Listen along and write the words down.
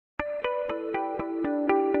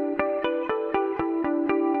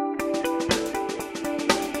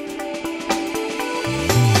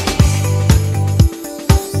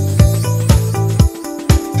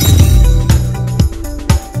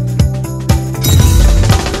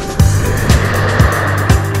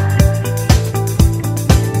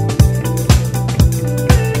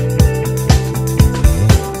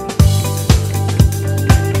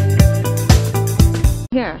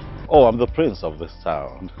I'm the prince of this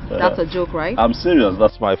town. That's a joke, right? I'm serious.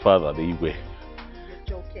 That's my father, the Igwe. You're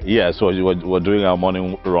joking. Yeah, so we're doing our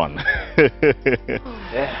morning run.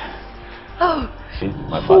 Yeah. Oh. See,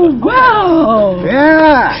 my father. Oh, wow.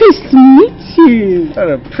 Yeah. Nice to meet you.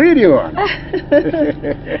 What a pretty one.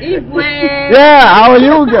 Igwe. Yeah, how are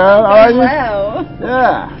you, girl? How are you? Well.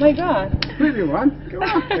 Yeah. My God. Pretty one. Come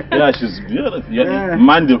on. Yeah, she's beautiful. Yeah.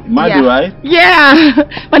 Mandy, Yeah. right? Yeah.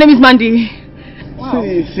 My name is Mandy. Wow.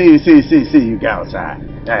 See, you girls.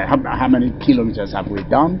 How many kilometers have we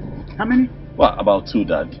done? How many? What, about 2,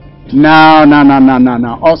 Dad? No.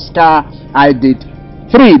 Oscar, I did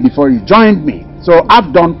 3 before you joined me. So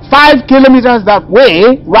I've done 5 kilometers that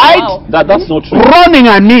way, right? Wow. That's not true. Running,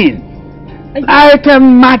 I mean. I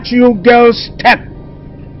can match you girls step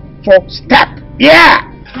for step. Yeah.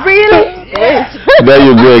 Really? There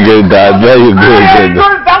you go again, Dad. There you go again.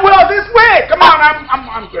 Going that way or this way? Come on,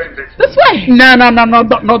 I'm going this way. This way. No,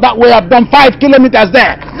 that way. I've done 5 kilometers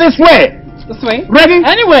there. This way. This way. Ready?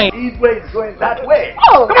 Anyway. This way is going that way.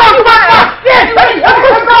 Oh. Come on. Yeah.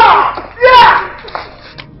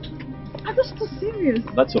 Are you so serious?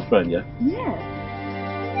 That's your friend, yeah? Yeah.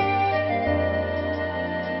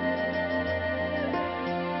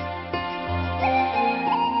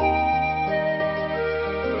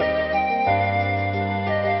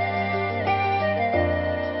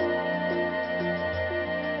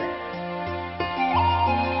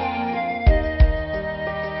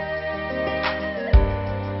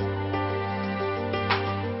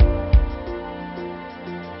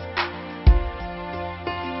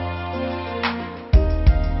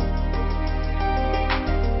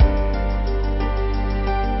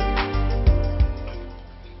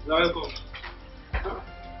 Welcome.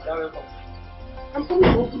 You're welcome. I'm coming to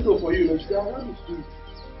open the door for you. What to do?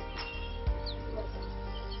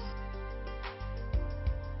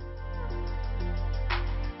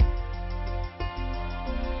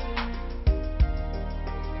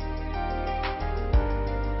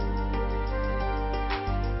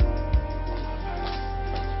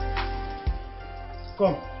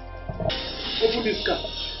 Come. Open this car.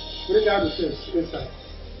 Bring out the things inside.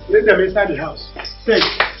 Bring them inside the house. Take.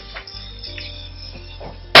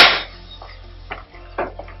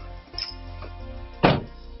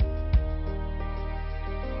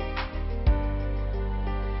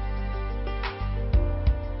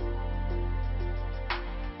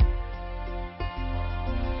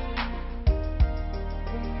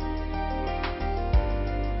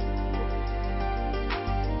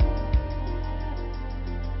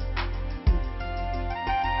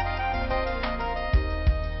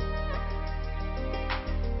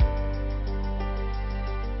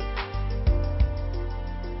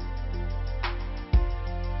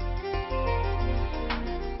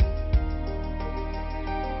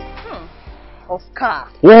 Oscar.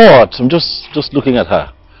 What? I'm just looking at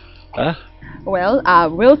her. Huh? Well,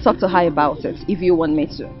 we'll talk to her about it if you want me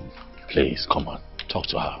to. Please, come on. Talk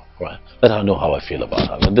to her, right? Let her know how I feel about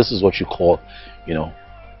her. I mean, this is what you call,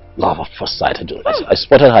 love at first sight. I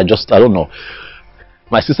spotted her I don't know.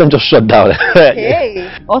 My system just shut down. Hey,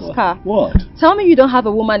 Oscar. What? Tell me you don't have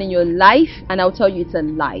a woman in your life and I'll tell you it's a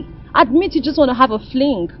lie. Admit you just want to have a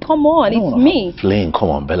fling. Come on, it's me. Fling, come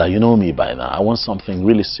on, Bella. You know me by now. I want something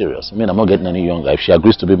really serious. I mean, I'm not getting any younger. If she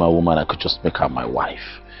agrees to be my woman, I could just make her my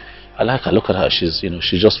wife. I like her. Look at her. She's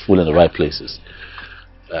just full in the right places.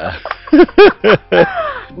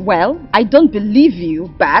 Well, I don't believe you,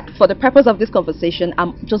 but for the purpose of this conversation,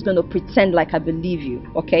 I'm just going to pretend like I believe you,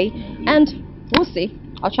 okay? And we'll see.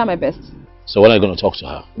 I'll try my best. So when are you going to talk to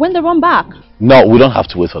her? When they run back. No, we don't have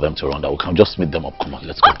to wait for them to run. We can just meet them up. Come on,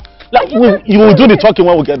 let's go. You will do the talking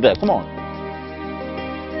when we get there. Come on.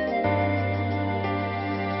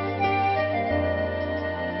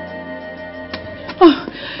 Oh,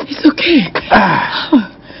 it's okay.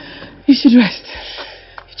 You should rest.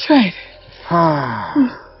 You tried.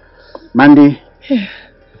 Mandy, Yeah.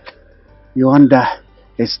 you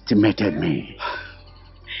underestimated me.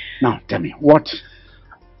 Now tell me, what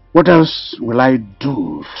else will I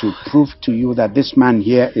do to prove to you that this man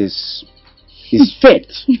here is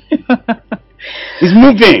fit? He's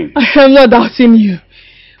moving. I'm not doubting you,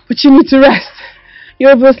 but you need to rest.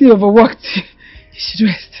 You're obviously overworked. You should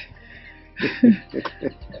rest.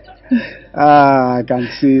 I can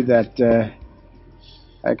see that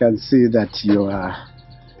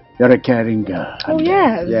you're a caring girl. Oh,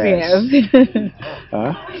 yes. Fit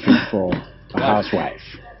for a housewife.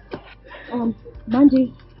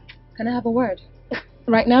 Mandy, can I have a word?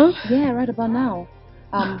 Right now? Yeah, right about now.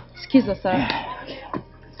 Excuse us, sir.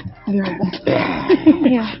 I'll be right back.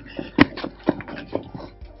 Yeah.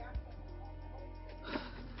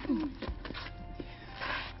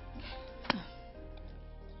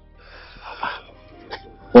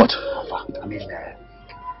 What? I mean,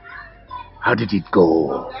 how did it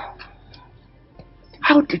go?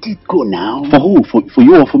 How did it go now? For who? For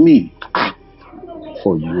you or for me?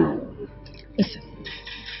 For you. Listen,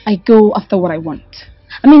 I go after what I want.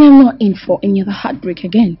 I mean, I'm not in for any other heartbreak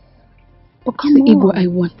again. But come It's the ego on. I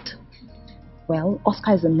want. Well,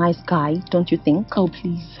 Oscar is a nice guy, don't you think? Oh,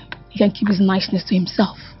 please. He can keep his niceness to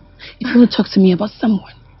himself. If you want to talk to me about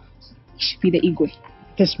someone, he should be the ego.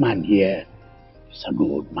 This man here is an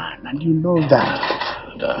old man, and you know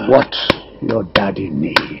that what your daddy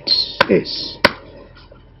needs is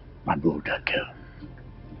an older girl.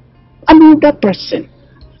 An older person.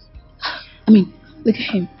 I mean, look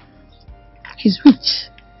at him. He's rich,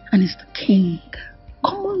 and he's the king.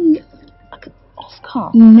 Come on,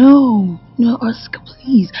 Oscar. No, Oscar,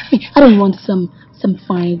 please. I mean, I don't want some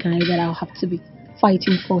fine guy that I'll have to be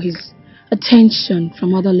fighting for his attention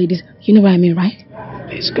from other ladies. You know what I mean, right?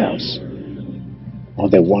 These girls, all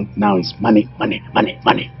they want now is money, money, money,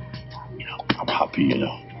 money. You know, I'm happy, you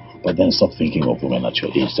know. But then stop thinking of women at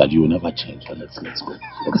your age that you will never change. Let's go.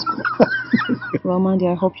 Well, Mandy,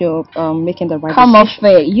 I hope you're making the right Come decision.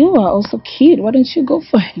 off it. You are also cute. Why don't you go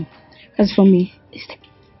for him? As for me,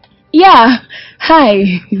 yeah. Hi.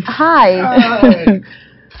 Hi.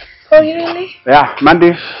 Oh, you really? Yeah,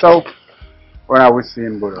 Mandy, so when are we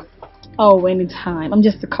seeing Buddha? Oh, anytime. I'm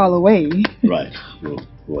just a call away. Right. We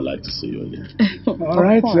would like to see you again. All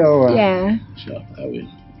right, so Yeah. Sure, I will.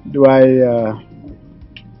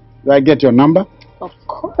 do I get your number? Of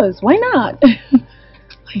course. Why not?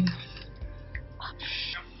 Why not?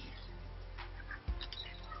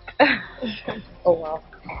 Oh, wow.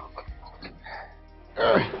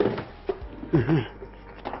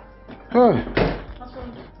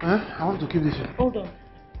 I want to keep this. Hold on.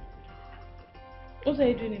 What are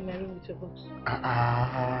you doing in my room with your box?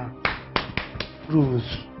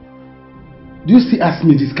 Rose, do you still ask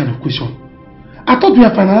me this kind of question? I thought we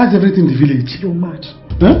had finalized everything in the village. You're mad.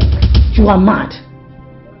 Huh? You are mad.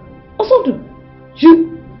 Also,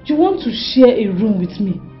 you want to share a room with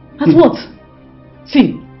me? At what?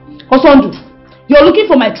 See, Osondu, you're looking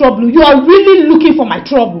for my trouble. You are really looking for my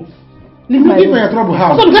trouble. Leave my Looking for room. your trouble,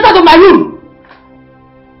 how? Osondu, get out of my room!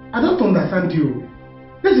 I don't understand you.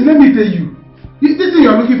 Listen, let me tell you. This thing you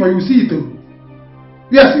are looking for, you will see it though.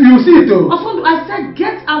 Yes, you will see it though. Osondu, I said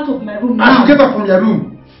get out of my room I now. should get out from your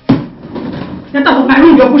room. Get out of my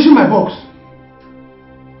room. You're pushing my box.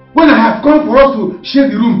 When I have come for us to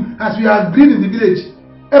share the room, as we agreed in the village,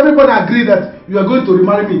 everybody agreed that you are going to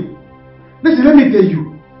remarry me. Listen, let me tell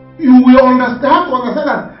you. You will have to understand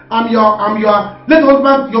that I'm your late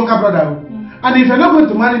husband's younger brother. And if you're not going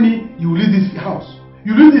to marry me, you will leave this house.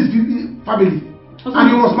 You leave this family. And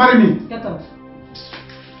you must marry me. Get out.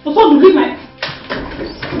 Osondu, leave my...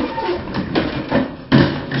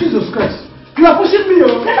 Jesus Christ. You are pushing me.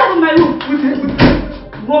 Get out of my room. With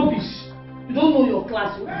Rubbish. You don't know your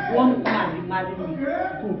class. You want to come and marry me.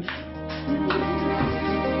 Good.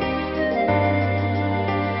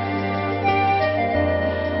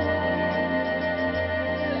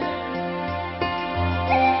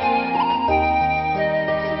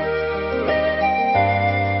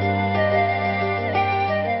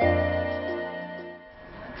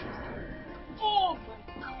 Oh my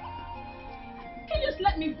God. Can you just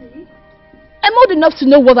let me be? I'm old enough to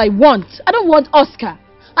know what I want. I don't want Oscar.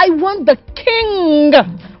 I want the king.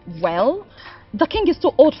 Well, the king is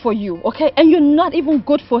too old for you, okay? And you're not even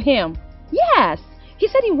good for him. Yes, he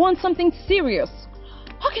said he wants something serious.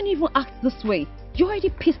 How can you even act this way? You already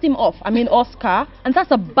pissed him off. I mean, Oscar. And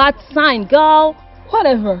that's a bad sign, girl.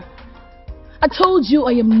 Whatever. I told you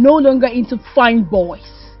I am no longer into fine boys.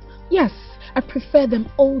 Yes, I prefer them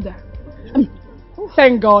older. I mean,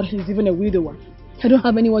 thank God he's even a widower. I don't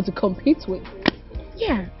have anyone to compete with.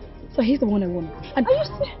 Yeah, so he's the one I want. And Are you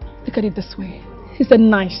serious? look at it this way. He's a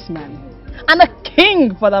nice man. And a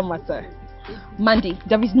king for that matter. Mandy,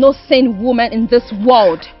 there is no sane woman in this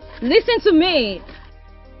world. Listen to me.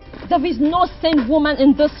 There is no sane woman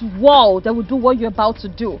in this world that will do what you're about to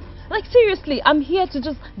do. Like, seriously, I'm here to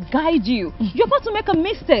just guide you. You're about to make a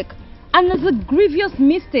mistake. And it's a grievous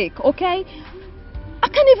mistake, okay? I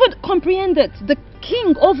can't even comprehend it. The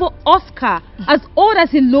king over Oscar, as old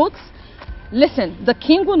as he looks. Listen, the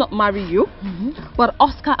king will not marry you, but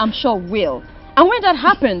Oscar, I'm sure, will. And when that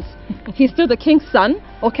happens, he's still the king's son,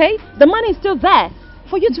 okay? The money is still there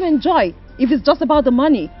for you to enjoy, if it's just about the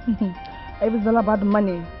money. If it's all about the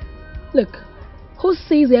money. Look, who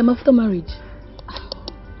says I am after marriage?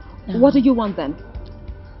 What do you want then?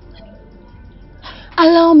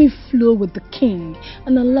 Allow me flow with the king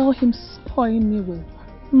and allow him spoil me with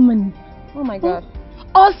money. Oh my God.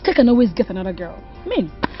 Oscar can always get another girl. I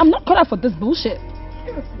mean, I'm not cut out for this bullshit.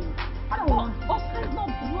 Seriously. I don't want. Oscar's not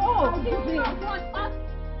broke.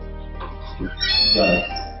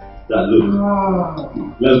 Dad, look.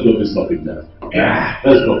 Let's drop this topic now. Yeah.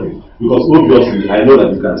 Let's drop it. Because obviously, I know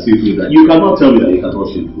that you can see through that. You cannot tell me that you cannot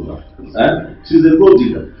see through that. She's a gold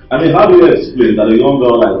digger. I mean, how do you explain that a young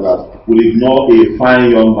girl like that will ignore a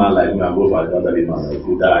fine young man like me and go for an elderly man like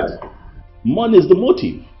you, Dad? Money is the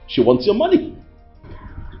motive. She wants your money.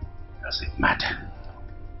 Doesn't matter.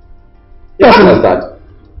 Yes, that.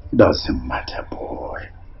 Doesn't matter, boy.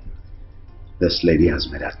 This lady has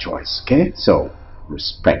made her choice, okay? So,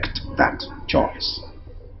 respect that choice.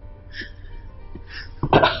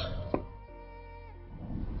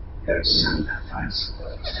 There's some advice.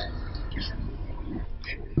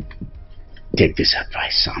 Take this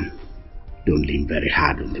advice, son. Don't lean very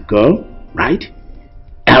hard on the girl, right?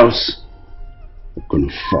 Else, you're going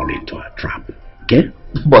to fall into a trap, okay?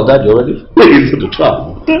 But Dad, you already fell into the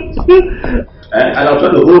trap. And I'll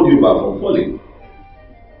try to hold you back from falling.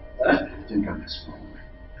 I think I'm a small boy.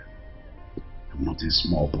 I'm not a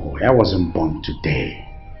small boy. I wasn't born today.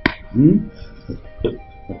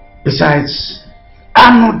 Besides,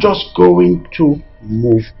 I'm not just going to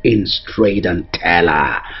move in straight and tell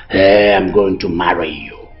her, hey, I'm going to marry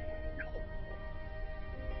you. No.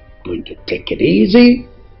 I'm going to take it easy.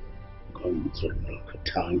 I'm going to look at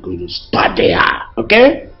her. I'm going to study her.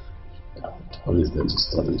 Okay? How is there to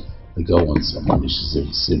study? The girl wants your money. She's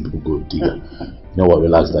a simple good digger. You know what?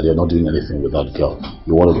 Relax, that you're not doing anything with that girl.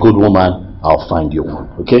 You want a good woman? I'll find you one.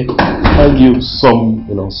 Okay? Find you some,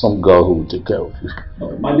 some girl who will take care of you.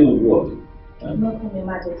 Money will work. Welcome, Your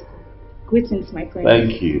Majesty. Greetings, my friend.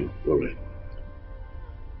 Thank you. All right.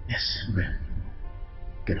 Yes, well,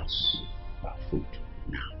 get us our food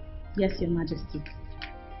now. Yes, Your Majesty.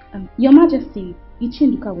 Your Majesty,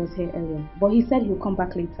 Ichinduka was here earlier, but he said he'll come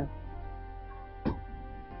back later.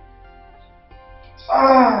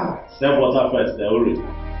 Save water first, hurry.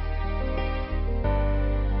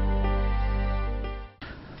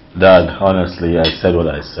 Dad, honestly, I said what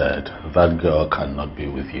I said. That girl cannot be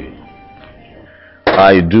with you.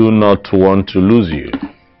 I do not want to lose you.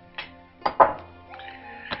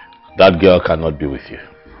 That girl cannot be with you.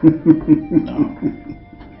 No.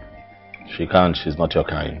 She can't. She's not your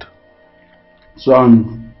kind.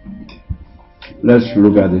 Son, let's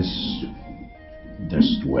look at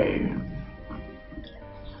this way.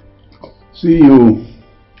 See, you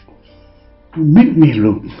make me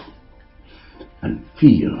look and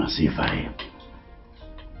feel as if I'm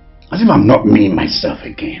not me myself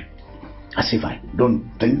again. As if I don't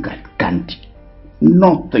think I can't,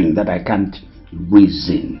 nothing that I can't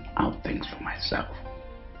reason out things for myself.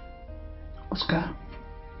 Oscar,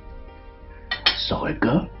 saw a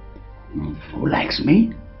girl who likes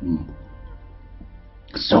me.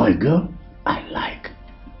 Saw a girl I like.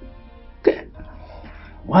 Okay.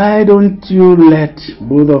 Why don't you let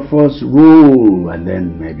both of us roll and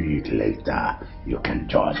then maybe later you can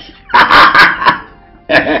judge?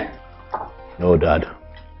 No, Dad.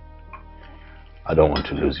 I don't want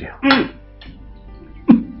to lose you.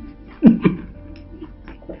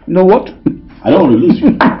 You know what? I don't want to lose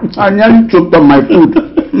you. I nearly choked on my food.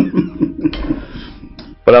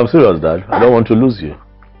 But I'm serious, Dad. I don't want to lose you.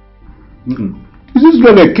 Is this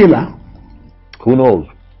girl a killer? Who knows?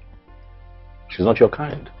 She's not your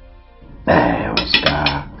kind.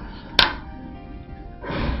 Oscar.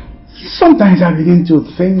 Sometimes I begin to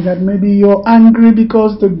think that maybe you're angry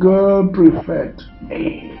because the girl preferred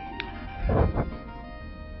me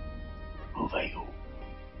over you.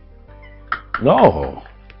 No.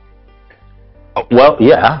 Well,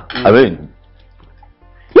 yeah. I mean,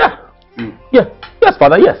 yeah. Yes,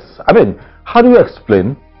 Father, yes. I mean, how do you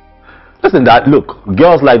explain? Listen, Dad, look,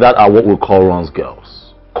 girls like that are what we call runs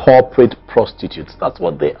girls. Corporate prostitutes. That's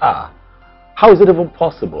what they are. How is it even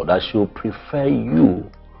possible that she'll prefer you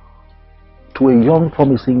to a young,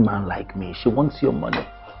 promising man like me? She wants your money.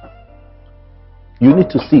 You need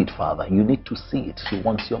to see it, Father. You need to see it. She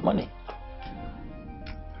wants your money.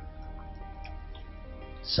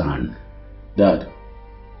 Son. Dad.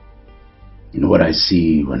 You know what I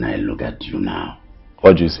see when I look at you now?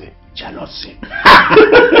 What do you see? Jealousy.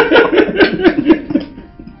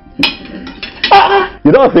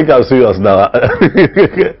 You don't think I'm serious now?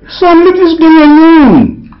 Son, leave this girl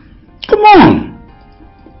alone. Come on.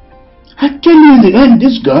 I tell you, in the end,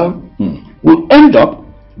 this girl will end up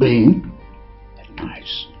being a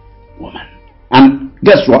nice woman. And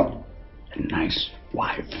guess what? A nice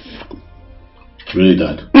wife. Really,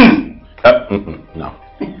 Dad? No.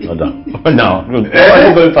 Not that. No.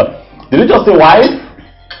 Did you just say wife?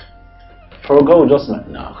 For a girl, just like,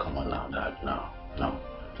 no, come on now, Dad. No.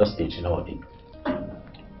 Just eat. You know what?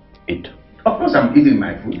 Eat. Of course I'm eating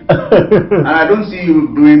my food. And I don't see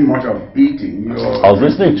you doing much of eating. I was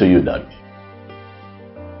listening to you, Dad.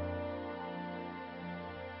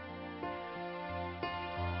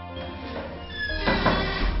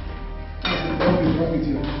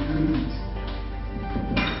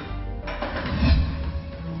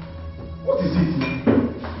 What is it?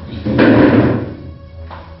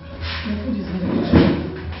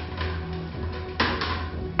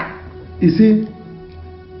 You see,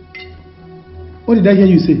 what did I hear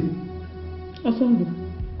you say? Osondu,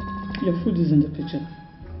 your food is in the kitchen.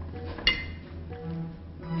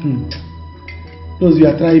 Those you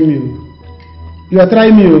are trying me. You are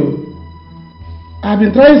trying me. I've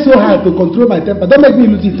been trying so hard to control my temper. Don't make me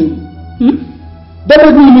lose it. Don't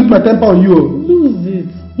make me lose my temper on you. Lose it.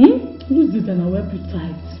 Lose it and I'll help you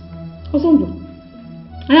tight. Osondu,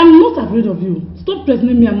 I am not afraid of you. Stop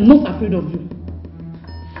threatening me. I'm not afraid of you.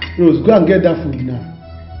 Rose, go and get that food now.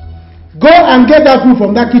 Go and get that food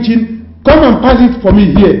from that kitchen. Come and pass it for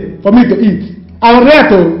me here, for me to eat. I'll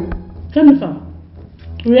react. Jennifer,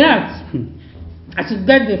 react. I should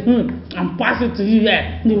get the food and pass it to you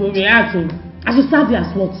here. You will react. I should serve you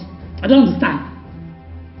as what? I don't understand.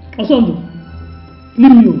 Osondu,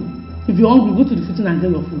 leave me. If you're hungry, go to the kitchen and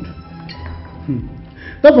get your food.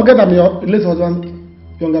 Don't forget I'm your late husband's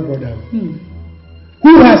younger brother.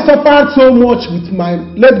 Who has suffered so much with my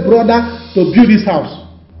late brother to build this house.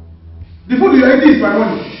 The food you are eating is my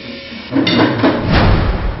money.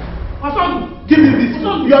 Osondu, give me this.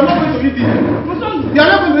 Osondu. You are not going to eat it. Osondu, you are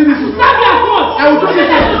not going to eat this. serve me as what? I will throw this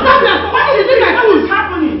out. What is it like What is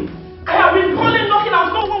happening? I have been calling, knocking, and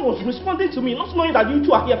no one was responding to me, not knowing that you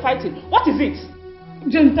two are here fighting. What is it?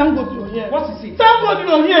 Jen, thank God you're here. What is it? Thank God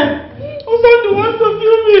you're here. Osondu wants to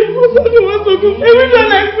kill me. Osondu wants to kill me. Everyone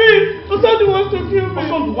like me. Osondu wants to kill me.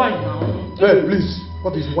 Osondu, why now? Hey, please.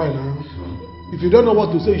 What is why now? If you don't know what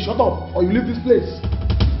to say, shut up or you leave this place.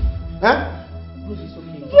 Huh?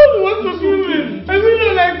 Osondu wants to kill me.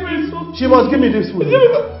 Everyone like me. She must give me this food.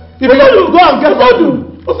 If you Osondu, go and get my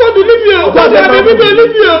food. Osondu, leave me. Osondu,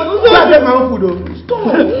 leave me. Go and get my own food. Stop.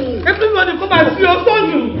 Everybody come and see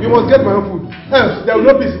Osondu. You must get my own food. Else there will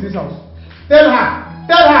not be peace in this house. Tell her,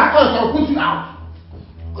 else I'll put you out.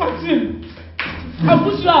 Continue. I'll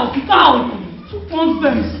push you out. Get out.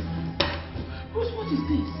 Nonsense. What is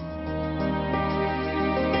this?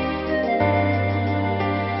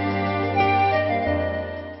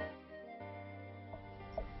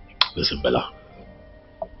 Listen, Bella.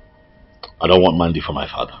 I don't want Mandy for my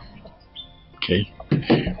father. Okay?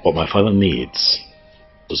 What my father needs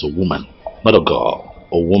is a woman, not a girl.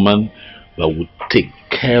 A woman that would take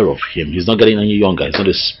care of him. He's not getting any younger. He's not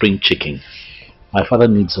a spring chicken. My father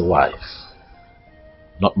needs a wife.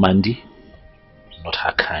 Not Mandy. Not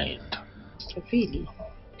her kind. Really?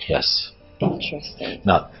 Yes. Interesting.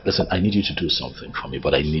 Now, listen, I need you to do something for me,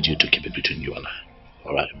 but I need you to keep it between you and I.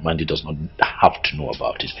 Alright? Mandy does not have to know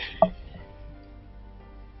about it.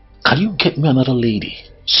 Can you get me another lady?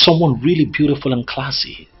 Someone really beautiful and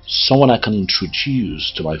classy. Someone I can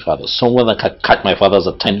introduce to my father. Someone that can catch my father's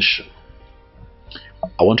attention.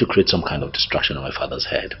 I want to create some kind of distraction in my father's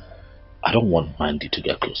head. I don't want Mandy to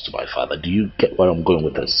get close to my father. Do you get where I'm going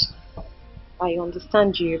with this? I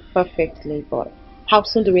understand you perfectly, but how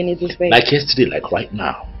soon do we need this baby? Like yesterday, like right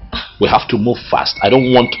now. We have to move fast. I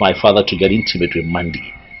don't want my father to get intimate with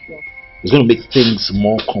Mandy. Yeah. It's going to make things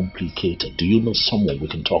more complicated. Do you know someone we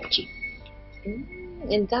can talk to?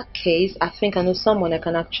 In that case, I think I know someone I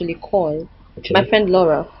can actually call. Okay. My friend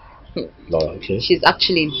Laura. Laura, okay. She's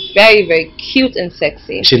actually very, very cute and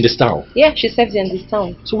sexy. Is she in this town? Yeah, she's sexy in this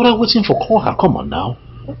town. So what are you waiting for? Call her. Come on now.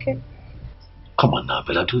 Okay. Come on now,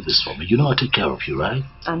 Bella. Do this for me. You know I'll take care of you, right?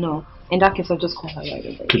 I know. In that case, I'll just call her right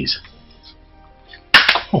away. Please.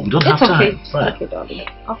 Oh, we don't It's have time. okay. It's Right. okay, darling.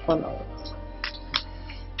 I'll call Laura.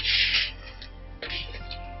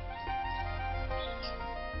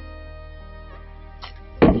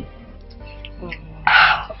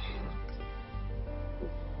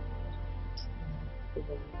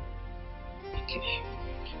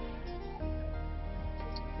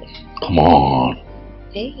 Come on.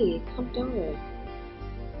 Hey, calm down.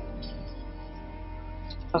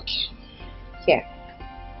 Okay. Here.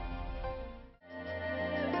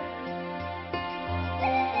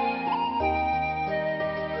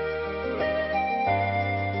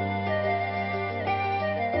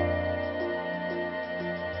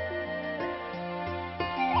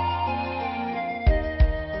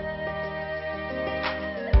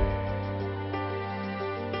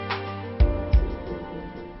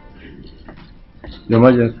 Your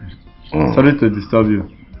Majesty, sorry to disturb you.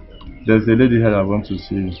 There's a lady here I want to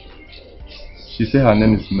see you. She said her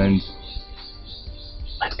name is Mandy.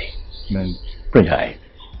 Mandy. Man. Bring her in.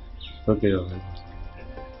 Okay, Your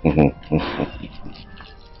Highness.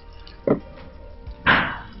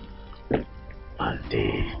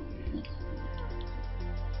 Auntie.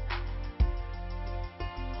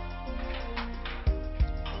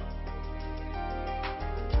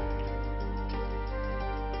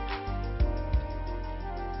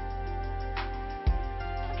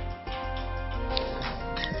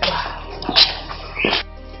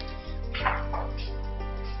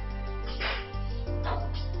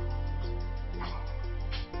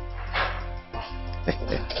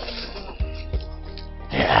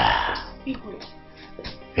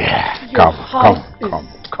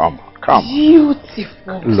 Come.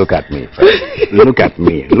 Beautiful. Look at me, Fredrick. Look at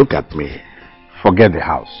me. Look at me. Forget the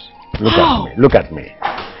house. Look at me. Look at me.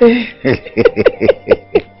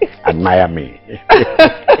 Admire me.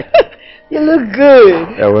 You look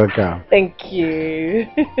good. You're welcome. Thank you.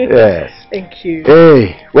 Yes. Thank you.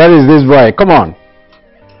 Hey, where is this boy? Come on.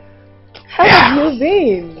 How have you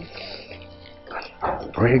been?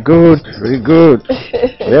 Very good. Very good.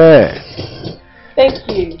 Yeah. Thank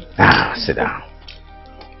you. Now, sit down.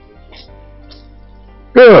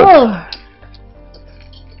 Good. Oh.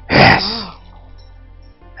 Yes.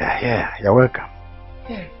 Yeah, you're welcome.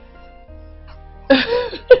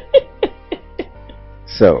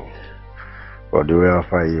 So, what do we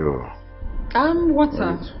offer you?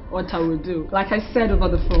 Water. Water will do. Like I said over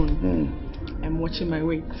the phone. I'm watching my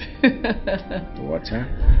weight. Water?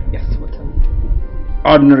 Yes, water will do.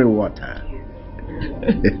 Ordinary water.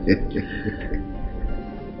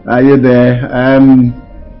 Are you there?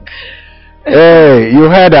 Hey, you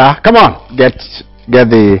heard her. Come on, get let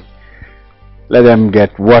them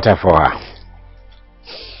get water for her.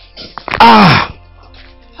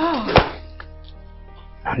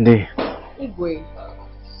 Andy. Igwe.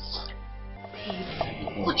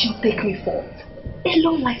 What you take me for? A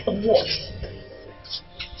long life of what?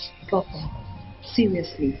 Papa,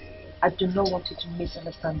 seriously, I do not want you to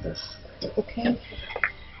misunderstand this. Okay?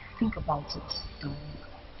 Think about it.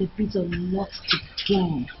 There is a lot to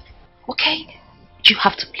gain. Okay? You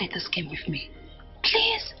have to play this game with me.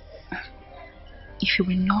 Please. If you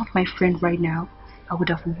were not my friend right now, I would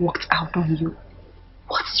have walked out on you.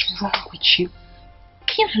 What's wrong with you?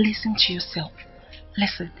 Can you listen to yourself?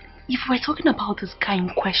 Listen, if we're talking about this guy in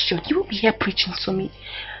question, you will be here preaching to me.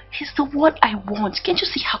 He's the one I want. Can't you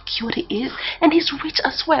see how cute he is? And he's rich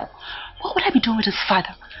as well. What would I be doing with his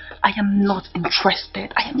father? I am not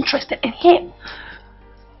interested. I am interested in him.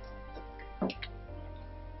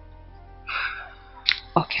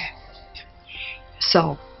 Okay.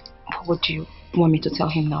 So, what would you want me to tell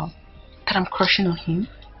him now? That I'm crushing on him?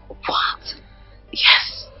 What?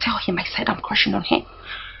 Yes, tell him I said I'm crushing on him.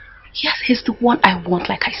 Yes, he's the one I want,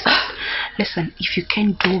 like I said. Listen, if you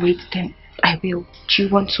can't do it, then I will. Do you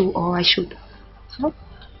want to, or I should? Huh?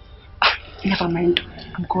 Never mind.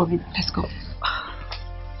 I'm going. Let's go.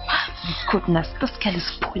 My goodness, this girl is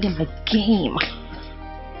spoiling my game.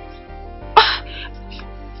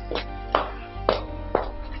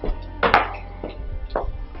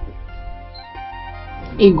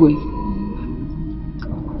 Igwe,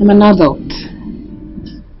 I'm an adult.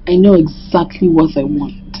 I know exactly what I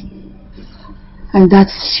want. And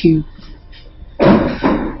that's you.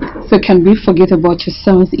 So can we forget about your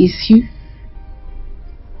son's issue?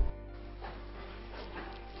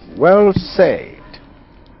 Well said.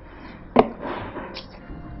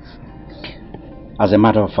 As a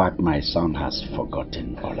matter of fact, my son has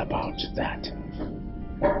forgotten all about that.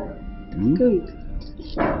 Good.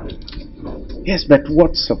 Yes, but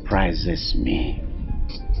what surprises me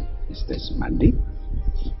is this, Mandy.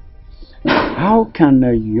 How can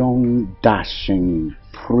a young, dashing,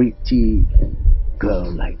 pretty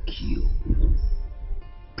girl like you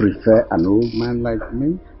prefer an old man like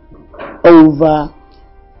me over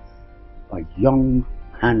a young,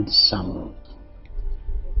 handsome,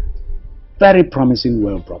 very promising,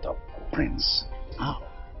 well-brought-up prince? How?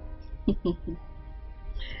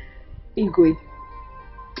 Igwe,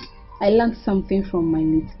 I learned something from my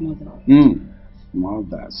late mother.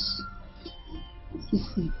 Mothers. You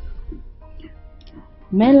see,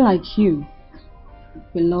 men like you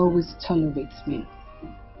will always tolerate me,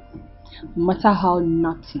 no matter how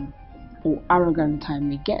naughty or arrogant I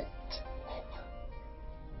may get.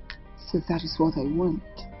 So that is what I want.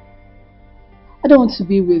 I don't want to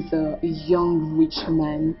be with a young rich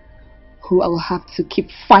man who I will have to keep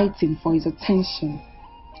fighting for his attention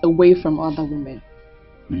away from other women.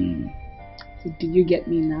 So do you get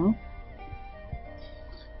me now?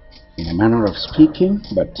 In a manner of speaking,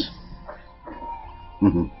 but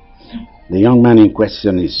the young man in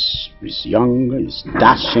question is young, is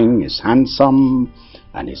dashing, is handsome,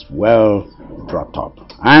 and is well brought up.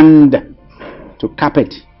 And to cap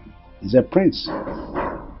it, is a prince.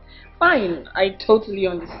 Fine, I totally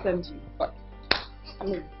understand you, but I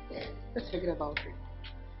mean, let's forget about it.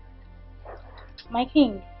 My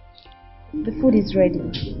king, the food is ready.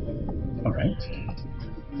 All right.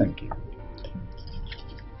 Thank you.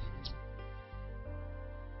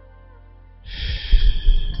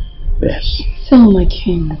 Yes. So, my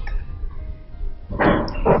king,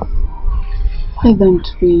 why don't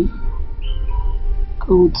we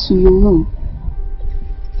go to your room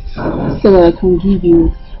so that I can give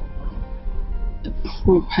you a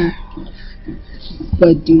proper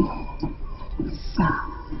body massage?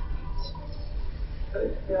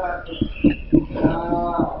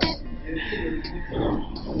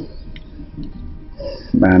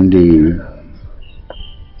 And the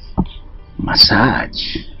massage.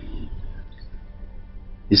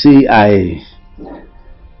 You see, I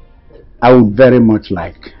would very much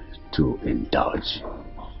like to indulge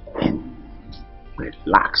in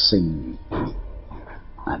relaxing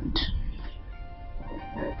and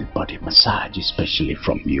the body massage, especially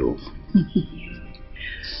from you.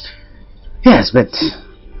 Yes, but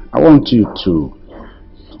I want you to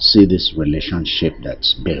see this relationship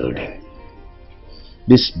that's building.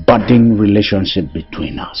 This budding relationship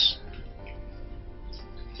between us.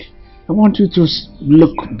 I want you to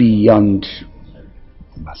look beyond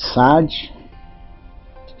massage,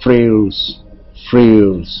 frills,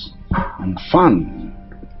 and fun,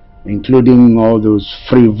 including all those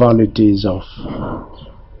frivolities of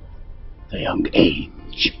the young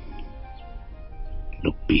age.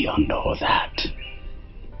 Look beyond all that.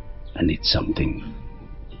 I need something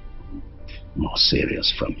more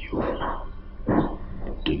serious from you.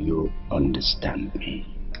 Do you understand me?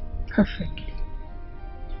 Perfect.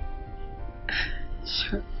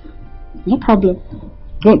 Sure. No problem.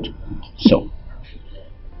 Good. So,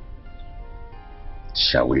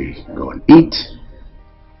 shall we go and eat?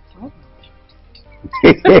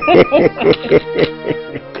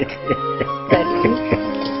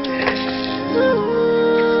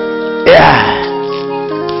 Yeah.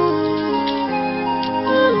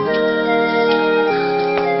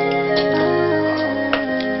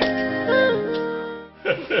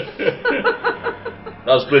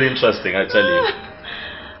 That was pretty interesting, I tell you.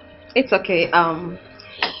 It's okay.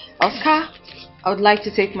 Oscar, I would like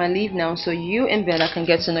to take my leave now so you and Bella can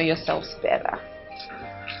get to know yourselves better.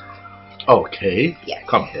 Okay. Yes.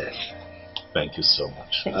 Come here. Thank you so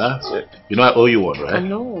much. Thank you. You know I owe you one, right? I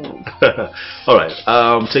know. Alright,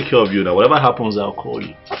 take care of you now. Whatever happens, I'll call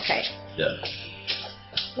you. Okay. Yeah.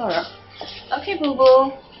 Laura. Okay, boo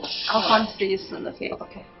boo. I'll come to see you soon, okay?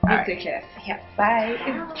 Okay. You take care. Yeah. Bye.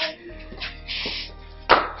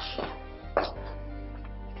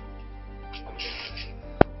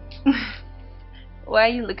 Why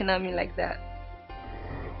are you looking at me like that?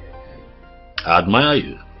 I admire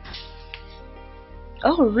you.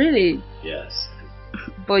 Oh, really? Yes.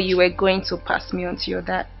 But you were going to pass me on to your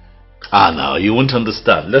dad. No, you won't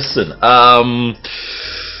understand. Listen,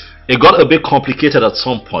 it got a bit complicated at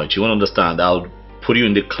some point. You won't understand. I'll put you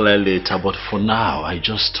in the clear later, but for now, I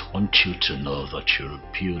just want you to know that you're a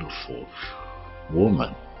beautiful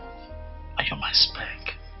woman. And you're my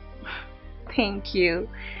spec. Thank you.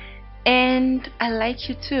 And I like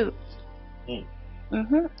you too.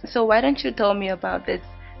 So why don't you tell me about this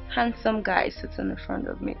handsome guy sitting in front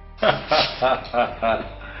of me?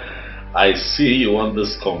 I see you want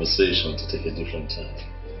this conversation to take a different turn.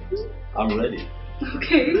 I'm ready.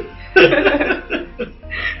 Okay.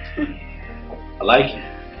 I like you.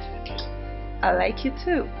 I like you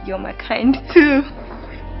too. You're my kind too.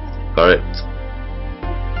 Correct.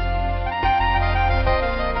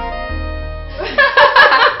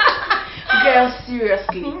 Girl,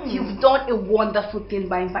 seriously, you've done a wonderful thing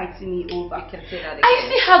by inviting me over. You can say that again. I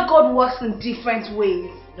see how God works in different ways.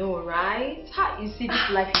 No, right? You see, this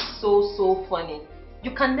life is so funny.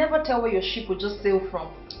 You can never tell where your ship will just sail from.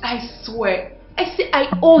 I swear. I say I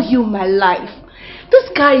owe you my life. This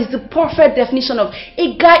guy is the perfect definition of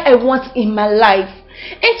a guy I want in my life.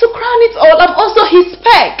 And to crown it all, I'm also his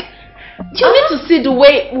spec. You need to see the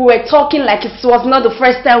way we were talking like it was not the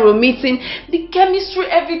first time we were meeting. The chemistry,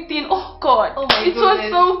 everything. Oh God. Oh my goodness.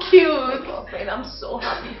 Was so cute. Oh God, I'm so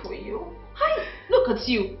happy for you. Hi, look at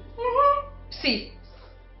you. See,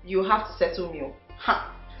 you have to settle me.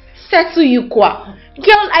 Settle you, Kwa.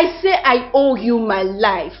 Girl, I say I owe you my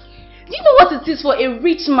life. Do you know what it is for a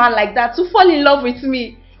rich man like that to fall in love with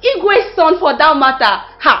me? Igwe's son for that matter.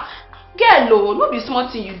 Girl, no be small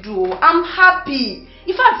thing you do. I'm happy.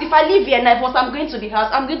 In fact, if I leave here and I'm going to the house,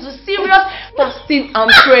 I'm going to serious fasting and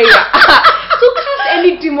prayer to cast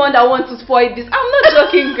any demon that wants to spoil this. I'm not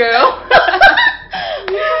joking, girl.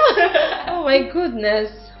 Oh my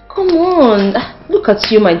goodness. Come on. Look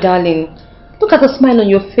at you, my darling. Look at the smile on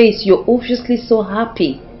your face. You're obviously so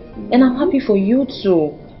happy. And I'm happy for you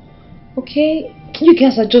too. Okay? You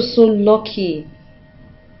guys are just so lucky.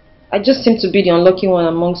 I just seem to be the unlucky one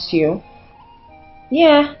amongst you.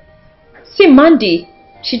 Yeah. See, Mandy,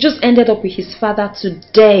 she just ended up with his father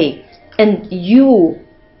today. And you.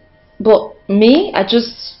 But me, I'm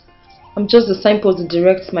just the signpost that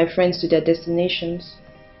directs my friends to their destinations.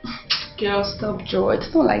 Girl, stop, Joe.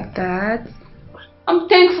 It's not like that. I'm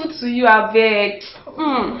thankful to you, I beg.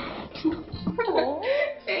 Oh,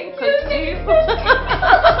 thank you.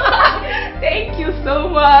 Thank you so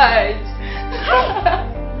much.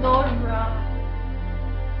 Nora.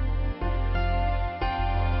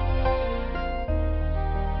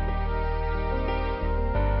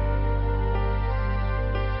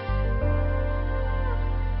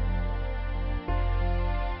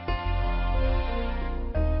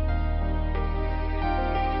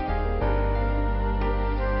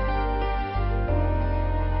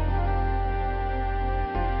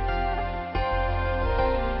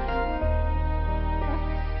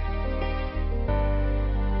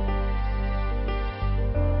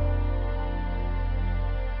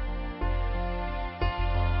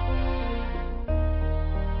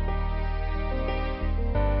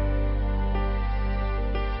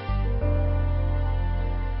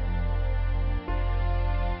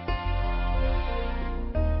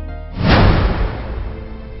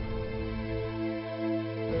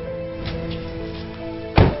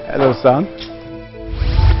 Hello, son.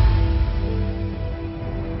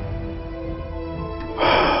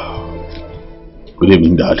 Good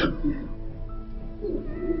evening, Dad.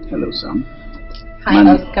 Hello, son. Hi,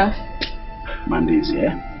 Oscar. Mandy is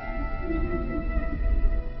here.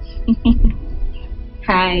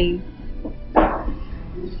 Hi.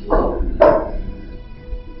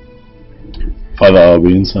 Father, I'll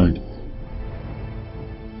be inside.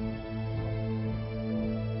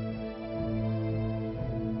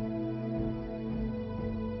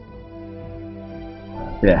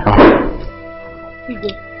 Yeah.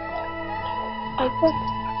 I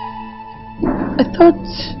thought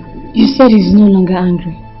you said he's no longer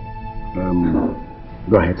angry.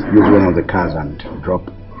 Go ahead. Use one of the cars and drop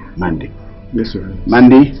Mandy. Yes, sir.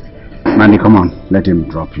 Mandy, come on. Let him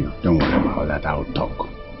drop you. Don't worry about that. I'll talk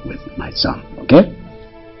with my son. Okay?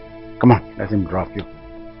 Come on. Let him drop you.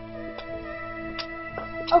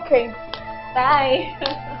 Okay. Bye.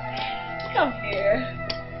 Come here.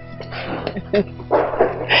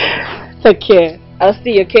 Take care. I'll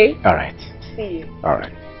see you, okay? All right. See you. All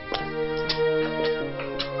right.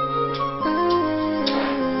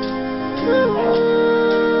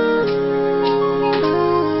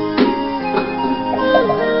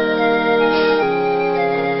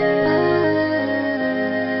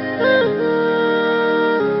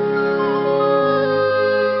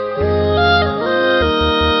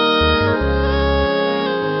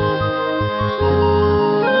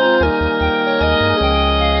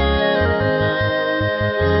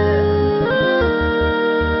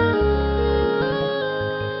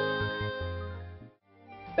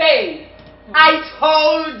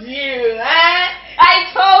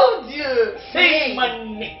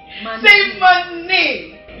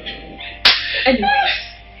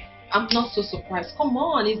 So surprised. Come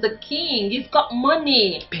on, he's the king. He's got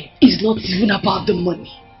money. Babe, it's not even about the money.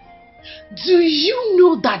 Do you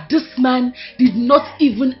know that this man did not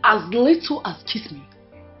even as little as kiss me?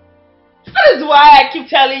 That is why I keep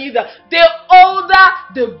telling you that the older,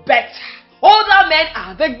 the better. Older men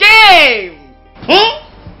are the game. Hey.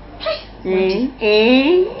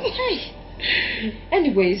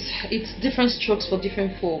 Anyways, it's different strokes for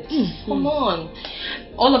different folks. Come on.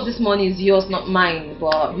 All of this money is yours, not mine.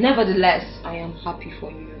 But nevertheless, I am happy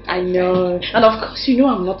for you. I know. And of course, you know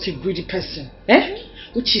I'm not a greedy person.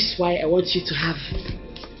 Which is why I want you to have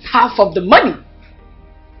half of the money.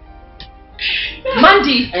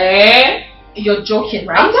 Mandy, you're joking,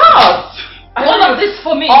 right? I'm not. All of this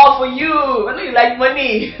for me. All for you. I know you like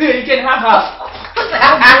money. You can have half.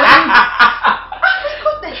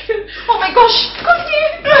 Oh my gosh, come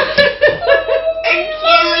here. Thank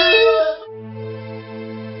you.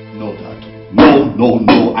 No, Dad.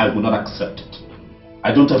 No, I will not accept it.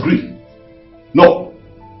 I don't agree. No.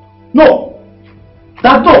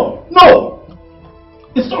 Dad, no.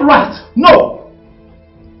 It's not right. No.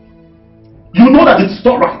 You know that it's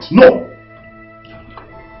not right. No.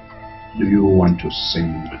 Do you want to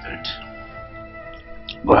sing with it?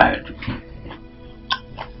 Go ahead.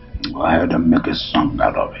 Go ahead and make a song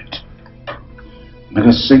out of it. make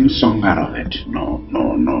a sing song out of it. No,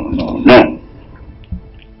 no, no, no, no.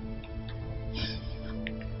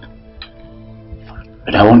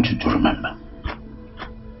 But I want you to remember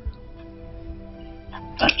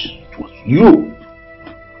that it was you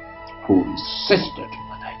who insisted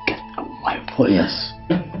that I get a wife. Oh yes,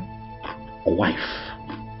 a wife.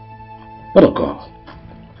 Not a girl.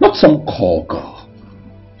 Not some call girl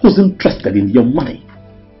who's interested in your money.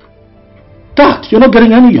 Dad, you're not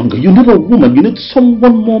getting any younger. You need a woman. You need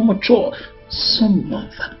someone more mature. Someone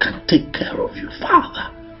that can take care of you, Father.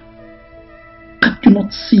 Can you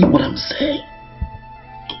not see what I'm saying?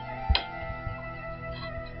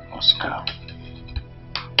 Oscar,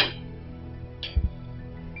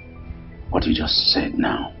 what you just said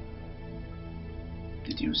now,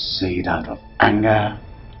 did you say it out of anger,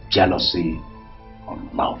 jealousy, or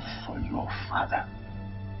love for your father?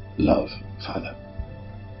 Love, Father.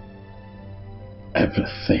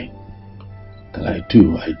 Everything that I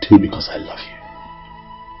do because I love you.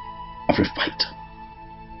 Every fight,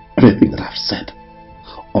 everything that I've said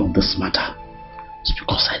on this matter is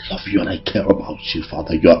because I love you and I care about you,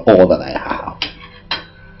 Father. You are all that I have.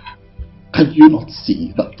 Can you not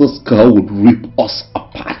see that this girl would rip us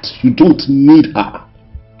apart? You don't need her.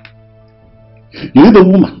 You need a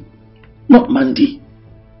woman, not Mandy.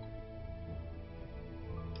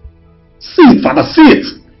 See it, Father, see it.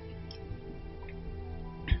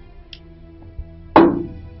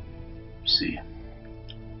 See,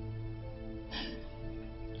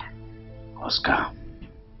 Oscar,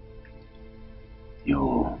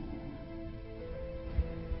 you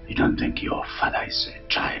don't think your father is a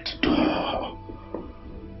child, do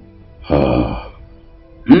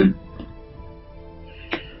you?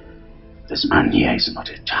 This man here is not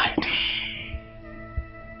a child.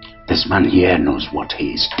 This man here knows what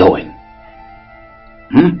he is doing.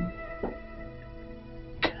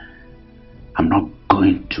 I'm not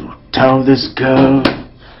going to tell this girl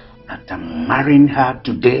that I'm marrying her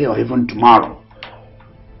today or even tomorrow.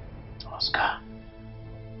 Oscar.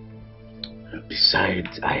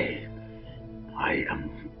 Besides, I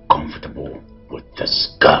am comfortable with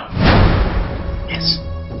this girl. Yes.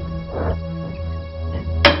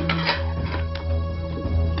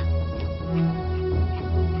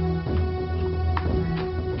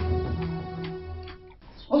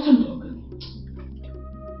 Awesome.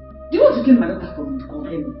 Do you want to kill my daughter from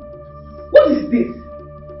me? What is this?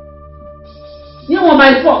 You want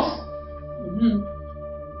by force?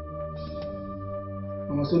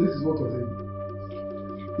 Mama, so this is what you're saying?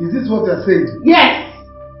 Is this what you're saying? Yes!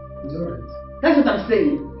 It's alright. That's what I'm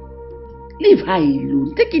saying. Leave her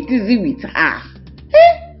alone. Take it easy with her.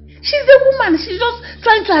 Eh? She's a woman. She's just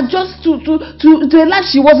trying to adjust to a life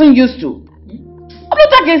she wasn't used to. I'm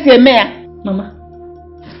not against a mayor.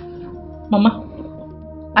 Mama,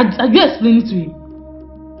 are you explaining to him?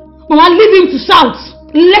 Mama, leave him to shout.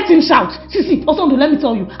 Let him shout. See, Osondo, let me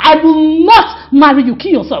tell you, I will not marry you.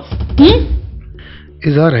 Kill yourself.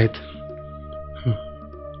 It's alright.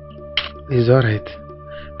 It's alright.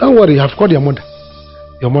 Don't worry, I've called your mother.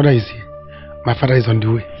 Your mother is here. My father is on the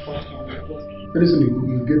way. Very soon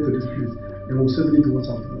we'll get to this place and we'll settle it once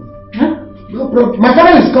and for all. No problem. My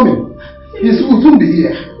father is coming. He will soon be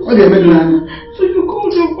here. So you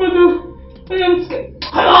called your father? I am scared.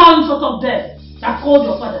 Come on, shut up there. I called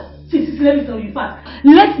your father. See, let me tell you fast.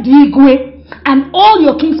 Let the Igwe and all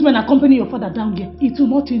your kingsmen accompany your father down here. It will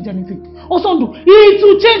not change anything. Osondo, it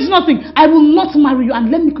will change nothing. I will not marry you.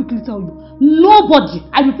 And let me quickly tell you, nobody,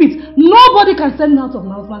 I repeat, nobody can send me out of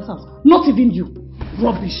my husband's house. Not even you.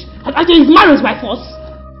 Rubbish. Is marriage by force?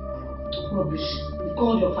 Rubbish. You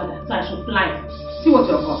called your father, so I should fly. See what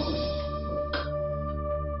you're about.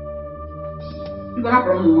 You got a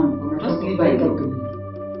problem, just leave her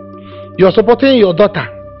alone. You're supporting your daughter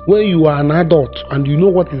when you are an adult and you know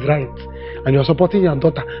what is right, and you're supporting your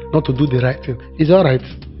daughter not to do the right thing. It's alright.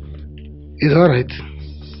 It's alright.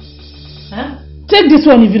 Huh? Take this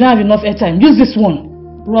one if you don't have enough airtime. Use this one.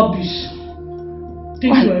 Rubbish.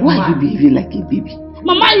 Why you behaving like a baby?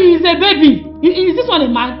 Mama, he is a baby. Is this one a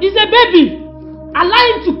man? He's a baby. Allow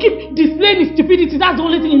him to keep displaying his stupidity. That's the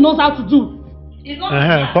only thing he knows how to do.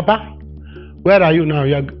 Papa, where are you now?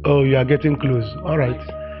 You are getting close. Alright.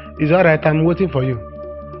 It's alright. I'm waiting for you.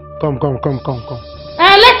 Come. Let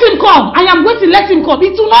him come. I am waiting. Let him come.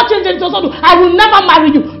 It will not change anything. I will never marry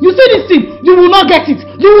you. You see this thing? You will not get it.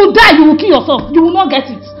 You will die. You will kill yourself. You will not get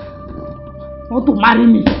it. You want to marry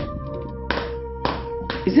me?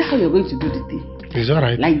 Is that how you're going to do the thing? It's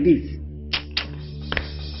alright. Like this.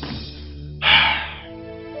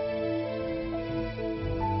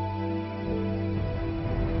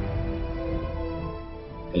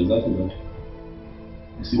 Exactly.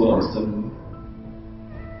 You see what I was telling you?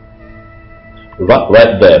 That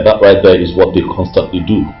right there is what they constantly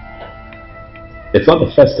do. It's not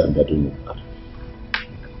the first time they're doing that.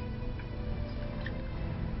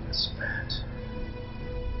 That's bad.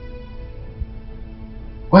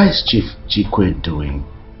 Why is Chief Chikwe doing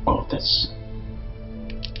all this?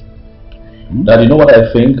 Now, you know what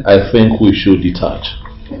I think? I think we should detach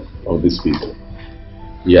from these people.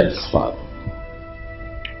 Yes, Father.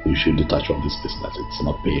 We should detach from this business. It's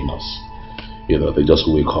not paying us. You know, they just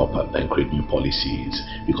wake up and then create new policies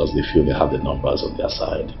because they feel they have the numbers on their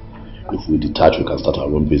side. If we detach, we can start our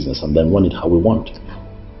own business and then run it how we want.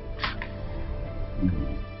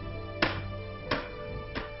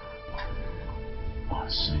 I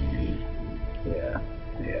see.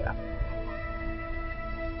 Yeah.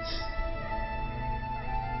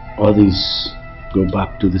 All these go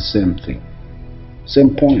back to the same thing.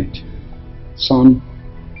 Same point. Son,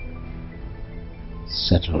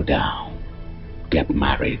 settle down. Get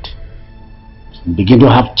married. Begin to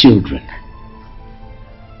have children.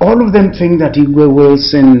 All of them think that Igwe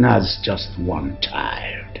Wilson has just one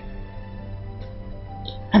child.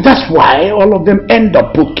 And that's why all of them end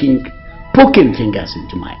up poking fingers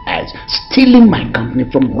into my eyes, stealing my company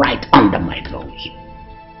from right under my nose.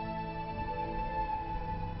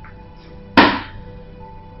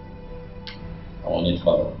 I want it,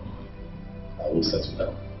 Father. I will settle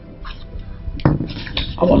down.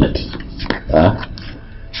 I want it.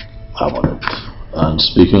 I want it. And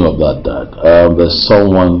speaking of that, Dad, there's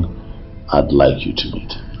someone I'd like you to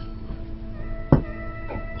meet.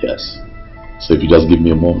 Yes. So if you just give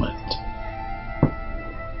me a moment,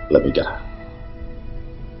 let me get her.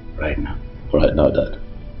 Right now? Right now, Dad.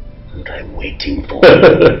 And I'm waiting for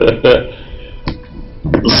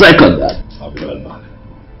Second, Dad. I'll be right back.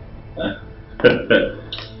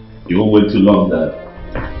 You won't wait too long, Dad.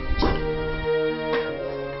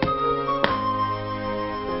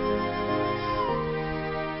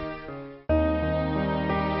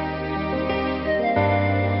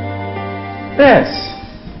 Yes.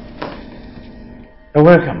 You're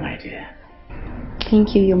welcome, my dear.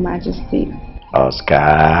 Thank you, Your Majesty.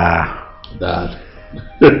 Oscar. Dad.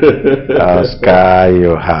 Oscar,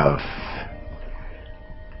 you have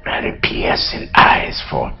very piercing eyes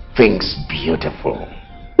for things beautiful.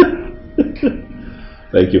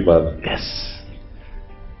 Thank you, Father. Yes.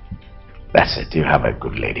 That's it. You have a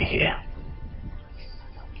good lady here.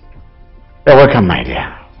 You're welcome, my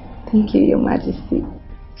dear. Thank you, Your Majesty.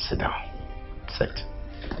 Sit down. Sit.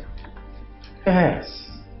 Yes.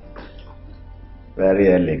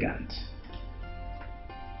 Very elegant.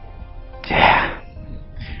 Yeah.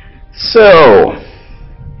 So,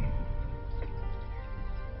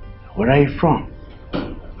 where are you from?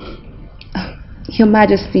 Your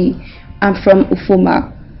Majesty, I'm from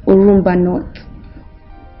Ufuma, Urumba North.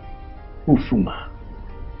 Ufuma.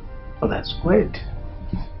 Oh, that's great.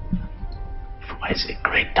 Ufuma is a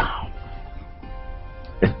great town.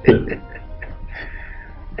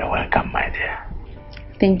 You're welcome, my dear.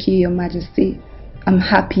 Thank you, Your Majesty. I'm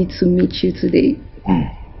happy to meet you today.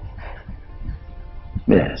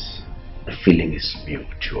 Yes, the feeling is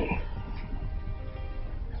mutual.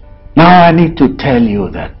 Now I need to tell you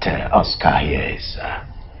that Oscar here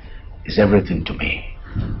is everything to me.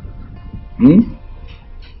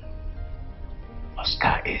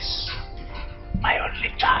 Oscar is my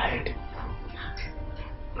only child,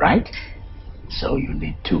 right? So you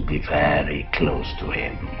need to be very close to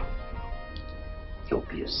him. You'll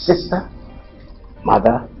be a sister,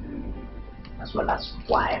 mother, as well as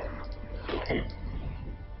wife to him.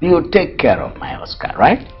 You take care of my Oscar,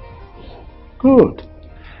 right? Good.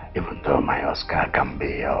 Even though my Oscar can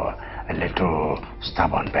be a little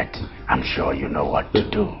stubborn, but I'm sure you know what to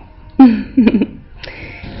do.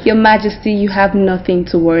 Your Majesty, you have nothing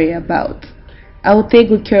to worry about. I will take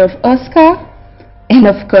good care of Oscar, and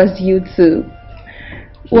of course you too.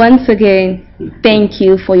 Once again, thank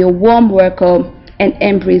you for your warm welcome and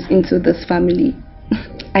embrace into this family.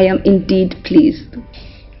 I am indeed pleased.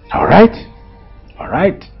 All right. All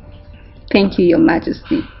right. Thank you, Your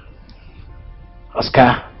Majesty.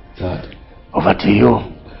 Oscar, Dad. over to you.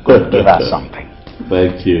 Go give us something.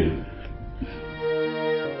 Thank you.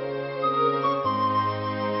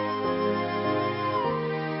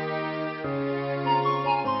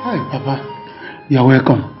 Hi, Papa. You're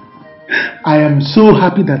welcome. I am so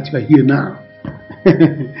happy that you are here now.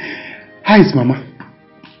 How is Mama?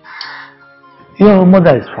 Your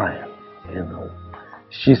mother is fine. You know,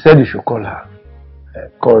 she said you should call her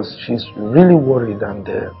because she's really worried and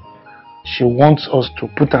she wants us to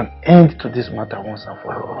put an end to this matter once and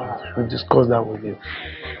for all. We'll discuss that with you.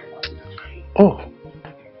 Oh.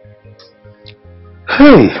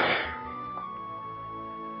 Hey.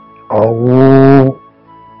 Oh.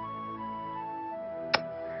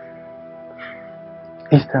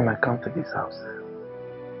 Each time I come to this house,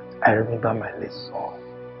 I remember my late son.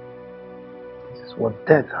 This is what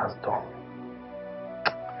death has done.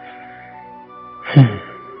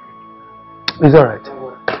 It's alright.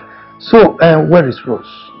 So, where is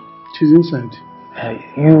Rose? She's inside.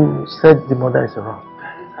 You said the mother is around.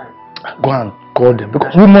 Go and call them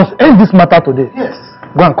because we must end this matter today. Yes.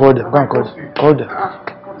 Go and call them. Go and call them. Call them.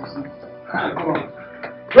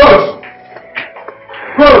 Rose!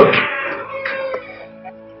 Rose!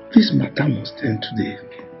 This matter must end today.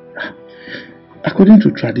 According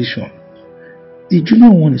to tradition, the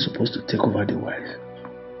junior one is supposed to take over the wife.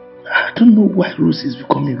 I don't know why Rose is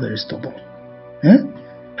becoming very stubborn.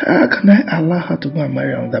 How can I allow her to go and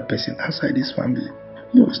marry another person outside this family?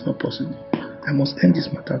 No, it's not possible. I must end this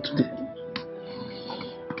matter today.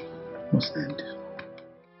 Must end.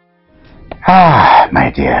 Ah, my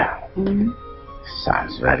dear.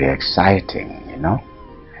 Sounds very exciting, you know.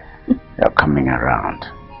 You're coming around.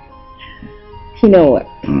 You know what?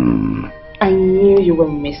 I knew you were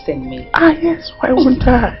missing me. Ah, yes. Why wouldn't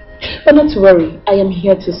I? But not to worry. I am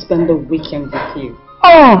here to spend the weekend with you.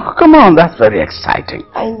 Oh, come on. That's very exciting.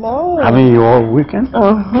 I know. Having you all weekend?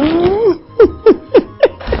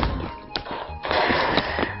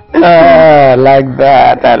 I like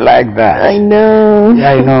that. I like that. I know.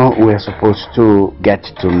 Yeah, you know, we're supposed to get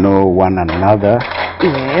to know one another.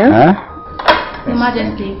 Yeah. Huh? Your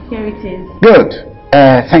Majesty, here it is. Good.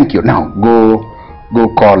 Thank you. Now, go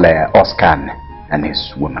call Oscar and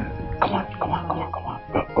his woman. Come on.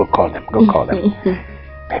 Go call them.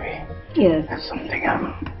 Baby. Yes. There's something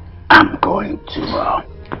I'm going to...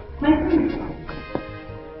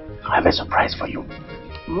 I have a surprise for you.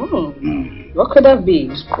 What could that be?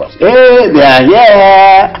 Hey there,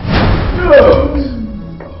 yeah.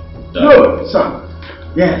 Good, son.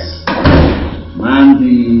 Yes.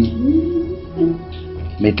 Mandy.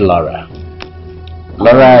 Meet Laura.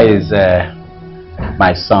 Laura is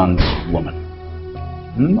my son's woman.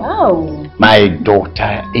 Wow. My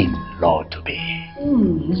daughter-in-law to be.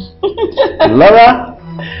 Laura,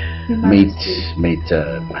 meet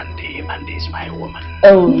Mandy. Mandy is my woman.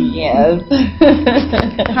 Oh, yes.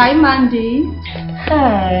 Hi, Mandy.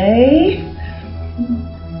 Hi.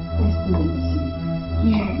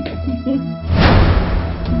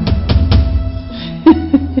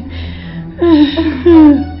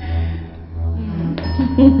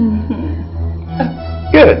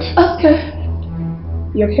 Good. Okay.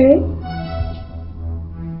 You okay?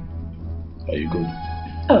 Are you good?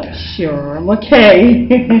 Oh, sure, I'm okay.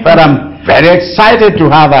 But I'm very excited to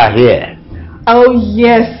have her here. Oh,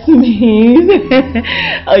 yes, miss.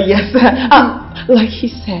 Oh, yes. Like he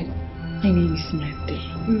said, my name is Mandy.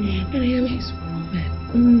 And I am his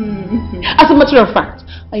woman. As a matter of fact,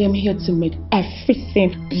 I am here to make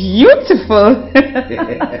everything beautiful.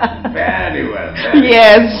 Very well.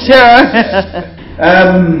 Yes, sure.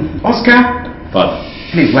 Oscar? Father.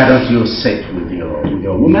 Please, why don't you sit with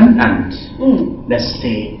your woman and let's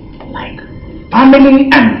stay like family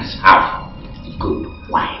and have good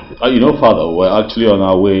wine. You know, Father, we're actually on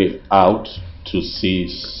our way out to see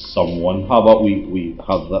someone. How about we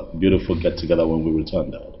have that beautiful get-together when we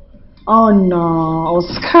return, Dad? Oh no,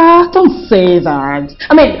 Oscar, don't say that.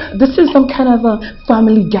 I mean, this is some kind of a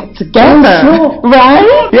family get-together,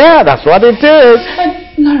 right? Yeah, that's what it is.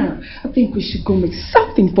 Laura, I think we should go make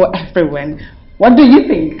something for everyone. What do you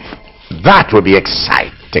think? That would be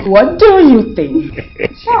exciting. What do you think?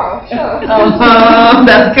 Sure.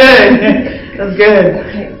 That's good. That's good.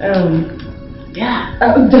 Yeah.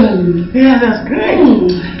 Darling. Yeah, that's great.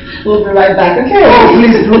 We'll be right back, okay? Oh,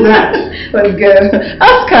 please do that. That's good.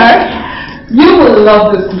 Oscar, you will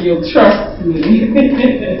love this meal, trust me.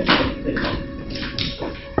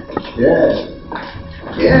 Yes.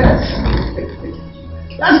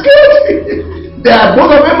 That's good. They are both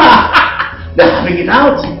of them they're having it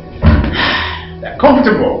out. They're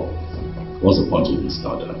comfortable. What's the point of this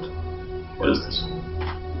now, Dad? What is this?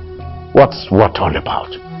 What's what all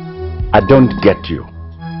about? I don't get you.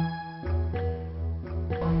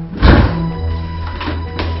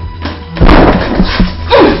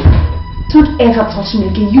 Don't ever touch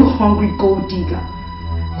me again, you hungry gold digger.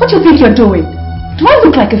 What do you think you're doing? Do I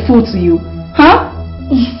look like a fool to you? Huh?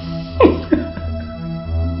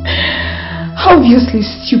 Obviously,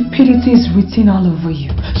 stupidity is written all over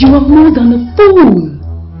you. You are more than a fool.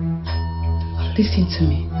 Listen to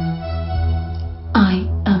me. I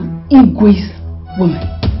am Igwe's woman.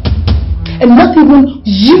 And not even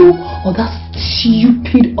you or that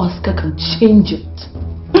stupid Oscar can change it.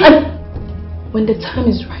 And when the time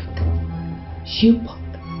is right, you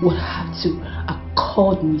will have to accommodate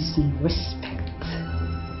called me some respect.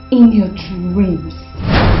 In your dreams.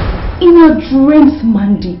 In your dreams,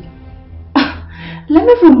 Mandy. Let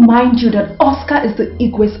me remind you that Oscar is the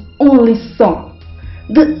Igwe's only son.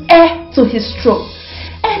 The heir to his throne.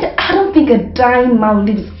 And I don't think a dying man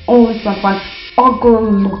leaves his only son for an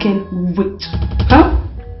ugly-looking witch. Huh?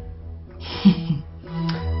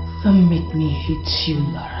 Don't make me hate you,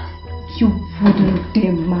 Laura. You wouldn't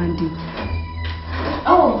dare, Mandy.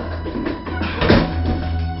 Oh.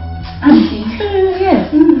 Auntie.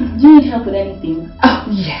 Yes. Do you need help with anything? Oh,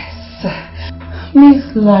 yes.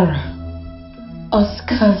 Miss Laura.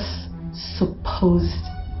 Oscar's supposed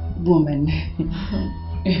woman.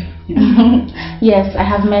 Yes, I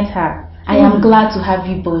have met her. I am glad to have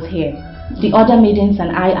you both here. The other maidens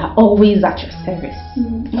and I are always at your service.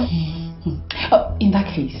 Oh, in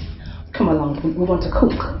that case, come along. We want to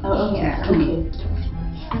cook. Oh, okay. Yeah. Okay.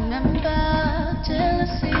 Remember,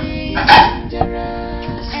 jealousy is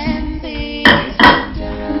dangerous, envy is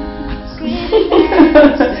dangerous,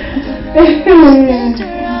 greediness is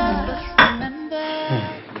dangerous.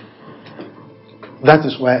 That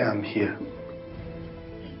is why I'm here.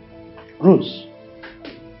 Rose,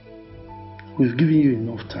 we've given you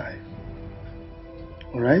enough time.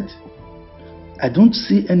 Alright? I don't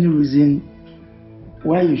see any reason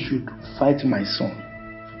why you should fight my son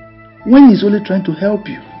when he's only trying to help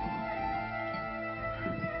you.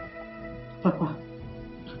 Papa,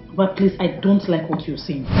 please, I don't like what you're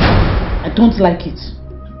saying. I don't like it.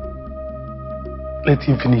 Let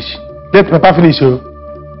him finish. Let Papa finish.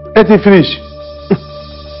 Let him finish.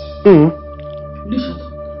 Will you shut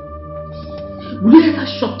up? Will you ever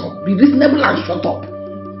shut up? Be reasonable and shut up.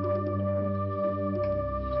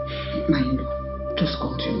 My lord, just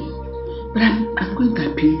continue. But I'm going to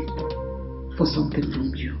appeal for something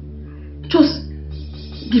from you. Just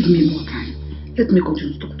give me more time. Let me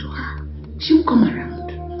continue to talk to her. She will come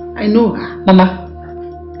around. I know her. Mama,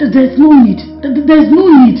 there's no need. There's no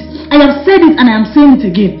need. I have said it and I am saying it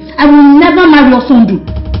again. I will never marry your son.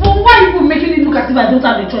 Well, why are you making it look as if I don't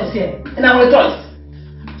have a choice here? And I want a choice.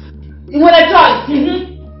 You want a choice?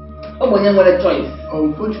 Oh, boy, you want a choice.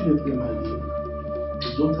 Unfortunately, my dear, you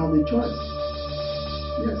don't have a choice.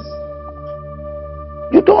 Yes.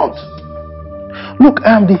 You don't. Look,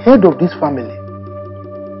 I am the head of this family.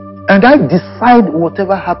 And I decide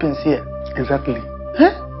whatever happens here. Exactly.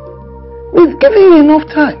 Huh? We've given you enough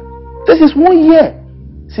time. This is 1 year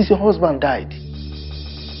since your husband died.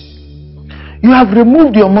 You have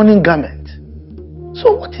removed your mourning garment.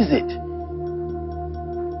 So what is it?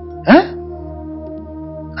 Huh?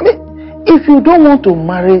 I mean, if you don't want to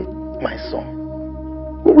marry my son,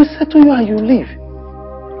 we will settle you and you leave.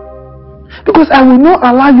 Because I will not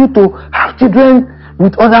allow you to have children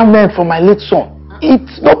with other men for my late son.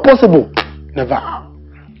 It's not possible. Never.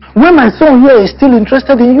 When my son here is still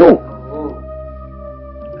interested in you.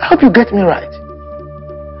 I hope you get me right.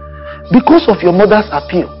 Because of your mother's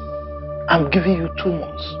appeal, I'm giving you 2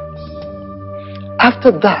 months.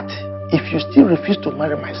 After that, if you still refuse to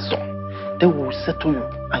marry my son, then we will settle you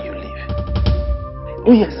and you leave.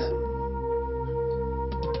 Oh yes.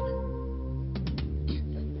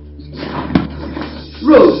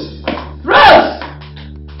 Rose! Rose!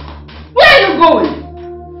 Where are you going?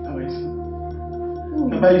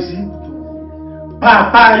 Papa, you see?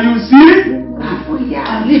 Papa, you see?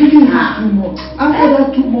 I'm leaving her 2 months. After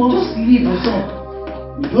that 2 months, just leave her son.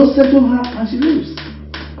 You just settle her and she leaves.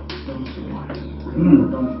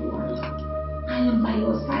 Don't worry. I am by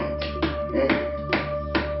your side.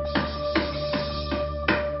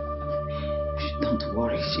 Don't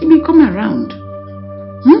worry. She will come around.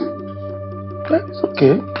 It's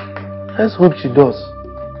okay. Let's hope she does.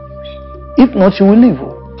 If not, she will leave.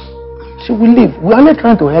 She will leave. We are only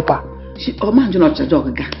trying to help her.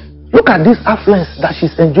 Look at this affluence that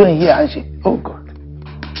she's enjoying here, and she. Oh God.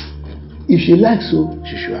 If she likes so,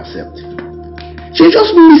 she should accept. She's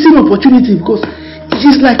just missing opportunity because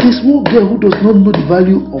she's like a small girl who does not know the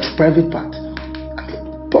value of private part.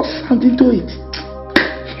 Pour something to it.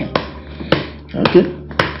 Okay.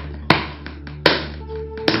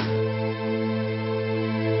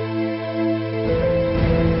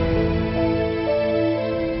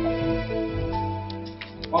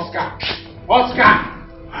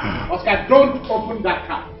 Oscar, don't open that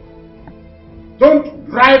car. Don't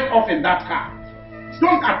drive off in that car.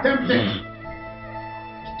 Don't attempt it.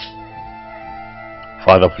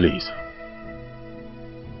 Father, please.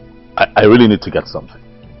 I really need to get something.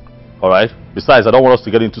 Alright? Besides, I don't want us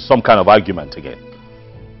to get into some kind of argument again.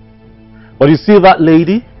 But you see that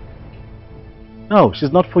lady? No,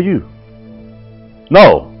 she's not for you.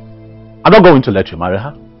 No. I'm not going to let you marry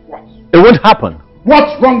her. What? It won't happen.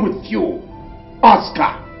 What's wrong with you?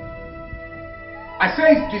 Oscar. I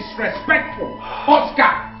say it's disrespectful.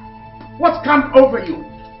 Oscar, what's come over you?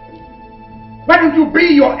 Why don't you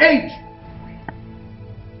be your age?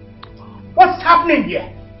 What's happening here?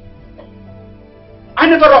 I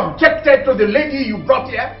never objected to the lady you brought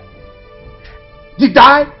here. Did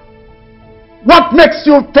I? What makes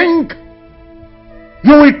you think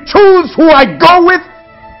you will choose who I go with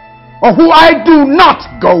or who I do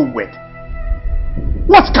not go with?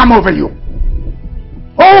 What's come over you?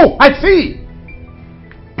 Oh, I see.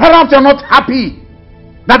 Perhaps you're not happy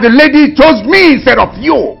that the lady chose me instead of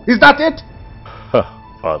you. Is that it?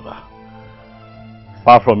 Father.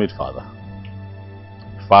 Far from it, Father.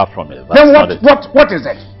 Far from it. That's then not it. What is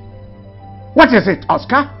it? What is it,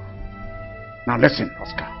 Oscar? Now listen,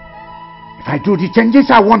 Oscar. If I do the changes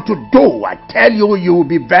I want to do, I tell you, you will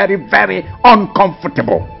be very, very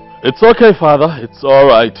uncomfortable. It's okay, Father. It's all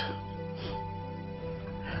right.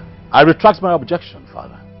 I retract my objection,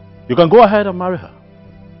 Father. You can go ahead and marry her.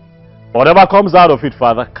 Whatever comes out of it,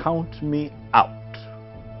 Father, count me out.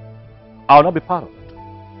 I'll not be part of it.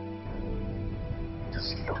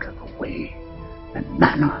 Just look at the way and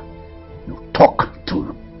manner you talk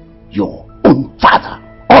to your own father,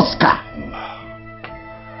 Oscar.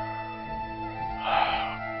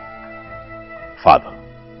 Father,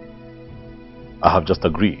 I have just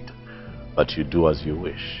agreed that you do as you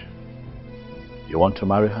wish. You want to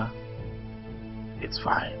marry her? It's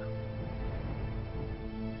fine.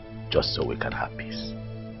 Just so we can have peace.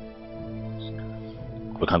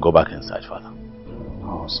 We can go back inside, Father.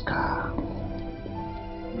 Oscar.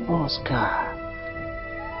 Oscar.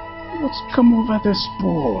 What's come over this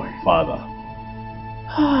boy? Father.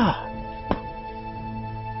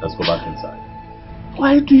 Let's go back inside.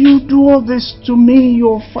 Why do you do all this to me,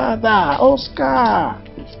 your father, Oscar?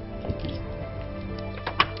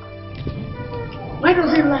 Why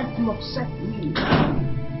does he like to upset me?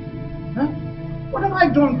 Huh? What have I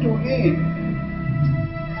done to him?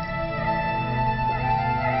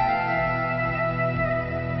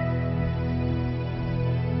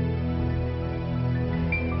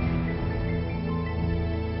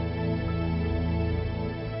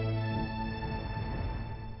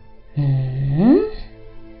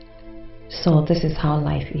 So this is how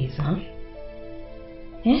life is, huh?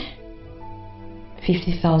 Yeah?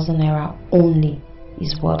 50,000 naira only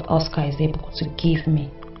is what Oscar is able to give me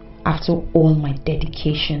after all my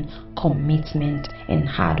dedication, commitment and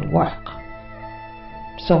hard work.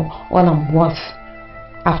 So all I'm worth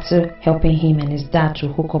after helping him and his dad to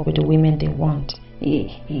hook up with the women they want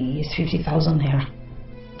is 50,000 naira.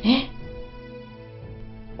 Eh?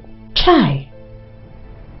 Try.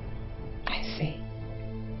 I see.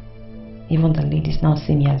 Even the ladies now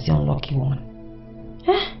see me as the unlucky one.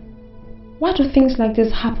 Eh? Why do things like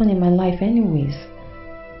this happen in my life anyways?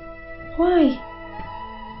 Why?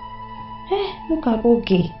 Eh, look at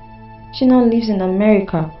Oge. She now lives in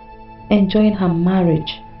America, enjoying her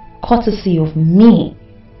marriage, courtesy of me,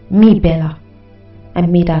 Bella. I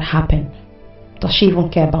made that happen. Does she even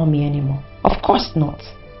care about me anymore? Of course not.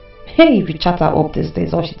 Hey, if you chat her up these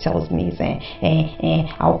days, all she tells me is,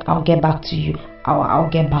 I'll get back to you. I'll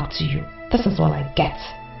get back to you. This is all I get.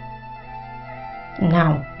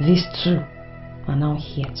 Now, these two are now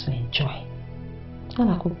here to enjoy. All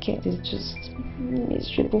I could get is just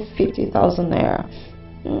miserable 50,000 naira.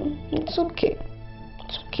 It's okay.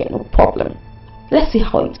 It's okay, no problem. Let's see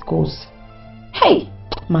how it goes. Hey,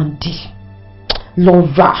 Mandy,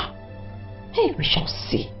 Laura. Hey, we shall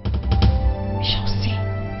see. We shall see.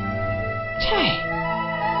 Chai.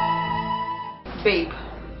 Babe,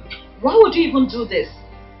 why would you even do this?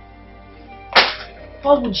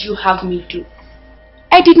 What would you have me do?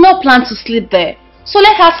 I did not plan to sleep there, so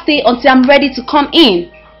let her stay until I'm ready to come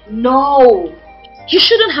in. No, you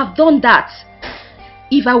shouldn't have done that.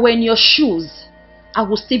 If I were in your shoes, I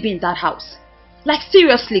would still be in that house. Like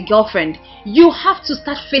seriously, girlfriend, you have to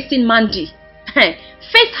start facing Mandy.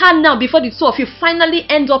 Face her now before the two of you finally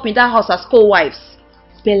end up in that house as co-wives.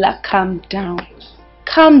 Bella, calm down.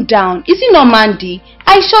 Calm down. Is it not Mandy?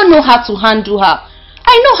 I sure know how to handle her.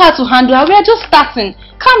 I know how to handle her. We are just starting.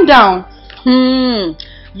 Calm down.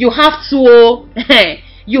 You have to.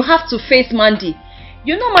 You have to face Mandy.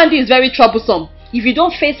 You know Mandy is very troublesome. If you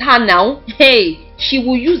don't face her now, hey, she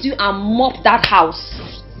will use you and mop that house.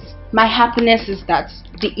 My happiness is that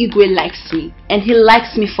the Igwe likes me, and he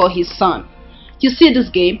likes me for his son. You see this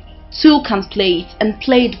game? Two can play it, and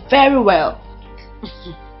play it very well.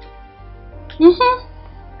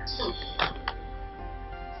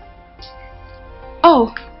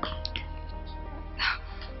 Oh.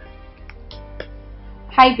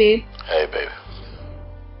 Hi, babe. Hey, babe.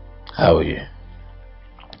 How are you?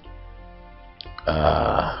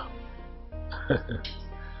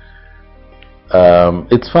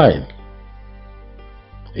 It's fine.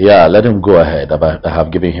 Yeah, let him go ahead. I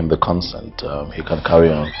have given him the consent. He can carry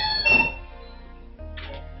on.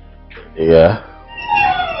 Yeah.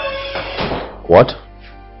 What?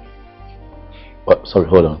 What? Sorry,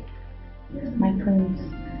 hold on. My prince.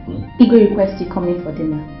 Ego requests you come in for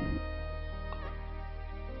dinner.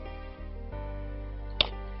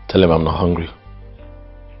 Tell him I'm not hungry.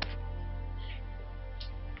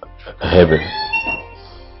 Hey, baby.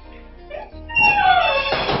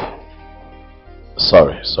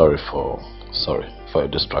 Sorry for your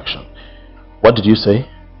distraction. What did you say?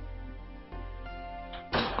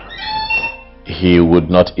 He would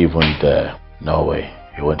not even dare. No way.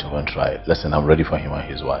 He won't even try it. Listen, I'm ready for him and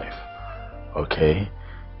his wife. Okay?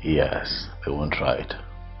 Yes, they won't try it.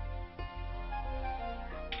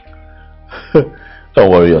 Don't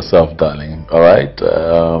worry yourself, darling. Alright?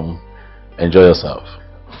 Enjoy yourself.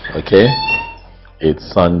 Okay?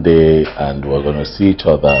 It's Sunday and we're gonna see each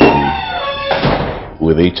other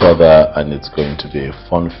with each other, and it's going to be a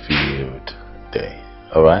fun-filled day.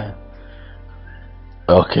 Alright?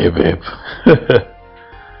 Okay, babe.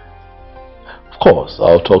 Of course,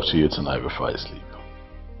 I'll talk to you tonight before I sleep.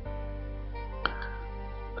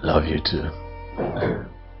 Love you too.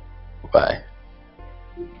 Bye.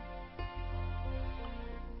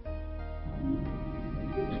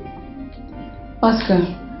 Oscar,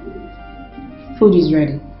 food is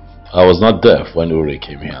ready. I was not deaf when Uri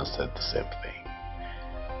came here and said the same thing.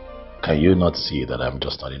 Can you not see that I'm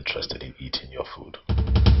just not interested in eating your food?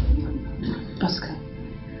 Oscar,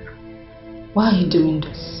 why are you doing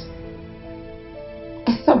this?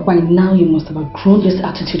 I thought by now you must have outgrown this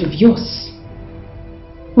attitude of yours.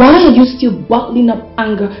 Why are you still bottling up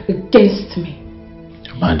anger against me?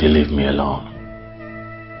 Mandy, leave me alone.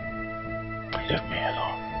 Leave me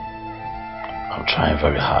alone. I'm trying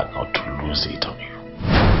very hard not to lose it on you.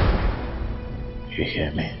 You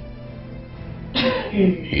hear me?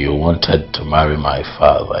 You wanted to marry my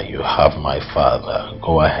father. You have my father.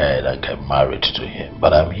 Go ahead and get married to him.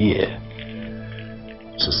 But I'm here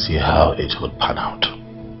to see how it would pan out.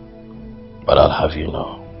 But I'll have you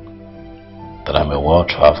know that I'm a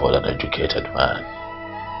well-traveled and educated man.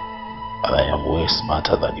 And I am way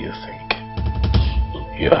smarter than you think.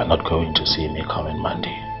 You are not going to see me coming,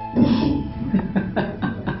 Mandy.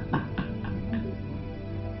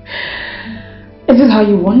 Is this how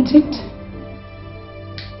you want it?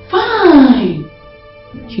 Fine.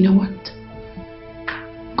 You know what?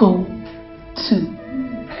 Go to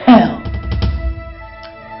hell.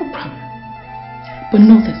 No problem. But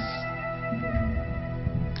know this.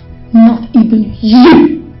 Not even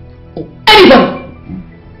you or anybody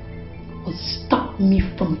will stop me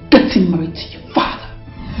from getting married to your father.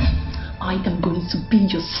 I am going to be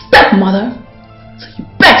your stepmother, so you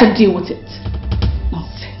better deal with it.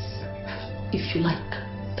 Nonsense. If you like,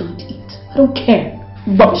 don't eat. I don't care.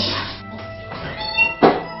 Rubbish.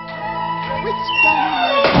 Which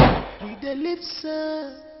kind we dey live,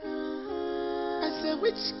 sir? I say,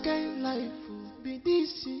 which kind life will be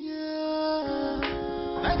this year?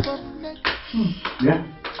 Life of next. Yeah?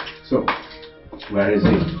 So, where is he?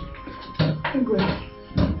 I'm good.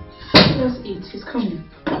 Just eat. He's coming.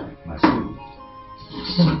 I see.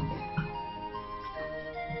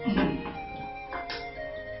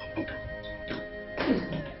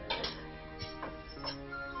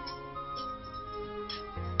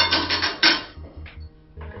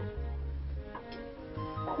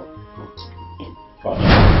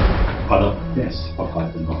 Father? Yes.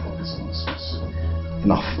 Papa, enough of this nonsense.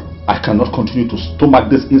 Enough. I cannot continue to stomach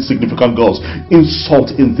this insignificant girl's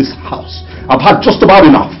insult in this house. I've had just about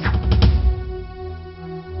enough.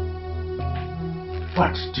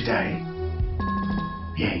 What did I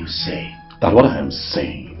hear you say? That what I am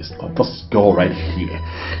saying is that this girl right here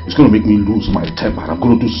is going to make me lose my temper. I'm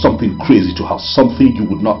going to do something crazy to her, something you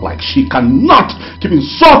would not like. She cannot keep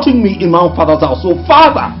insulting me in my own father's house. So,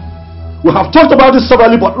 Father, we have talked about this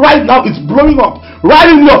severally, but right now it's blowing up right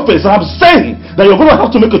in your face. And I'm saying that you're going to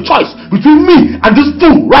have to make a choice between me and this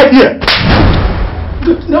fool right here.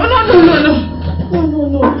 No.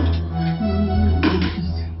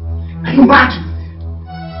 Are you mad?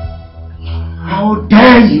 How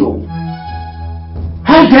dare you?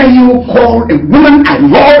 How dare you call a woman I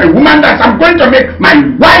love, a woman that I'm going to make my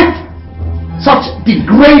wife, such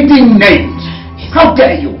degrading names? How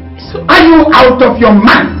dare you? Are you out of your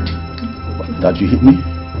mind? Dad, you hit me?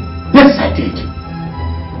 Yes, I did.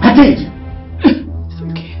 I did. It's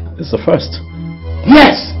okay. It's the first.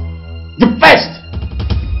 Yes, the first.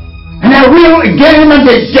 And I will again and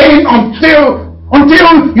again until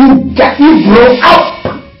you grow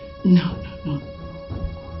up. No.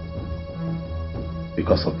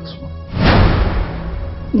 because of this one.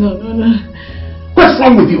 No. What's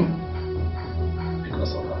wrong with you?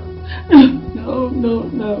 Because of her. No.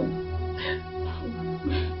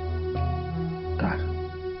 God.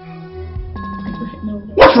 No.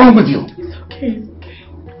 What's wrong with you? It's okay.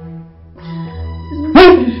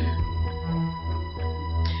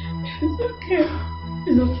 It's okay.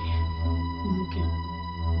 No.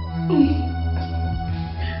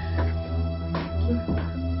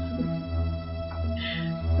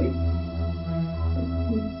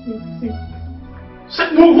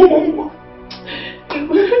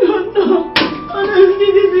 Honestly,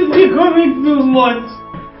 this is becoming too much.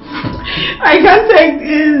 I can't take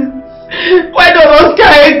this. Why does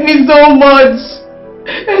Oscar hate me so much?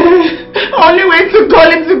 Only way to call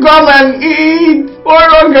him to come and eat.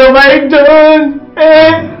 What wrong have I done?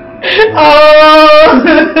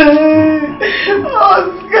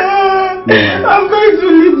 Oscar, I'm going to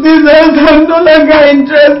leave this house. I'm no longer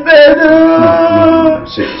interested. No.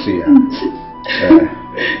 See.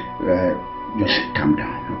 Just calm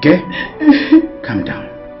down, okay? Calm down.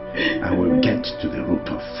 I will get to the root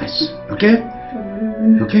of this, okay?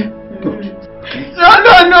 Okay? Good. Okay? No.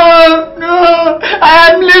 I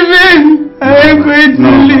am leaving. I am going to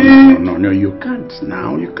leave. No, you can't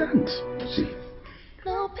now. You can't. See,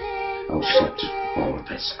 I'll sort all of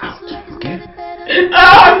this out, okay?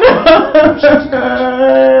 Oh, no.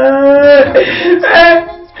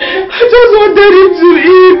 I just wanted him to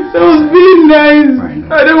eat. I was being nice.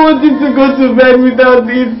 I don't want him to go to bed without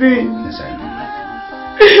eating. Yes, I know.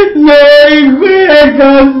 No, I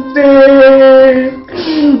can't stay.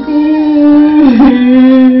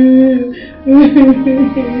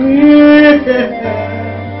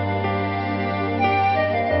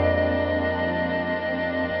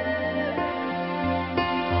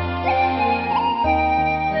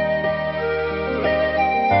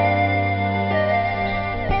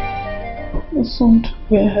 Osondu,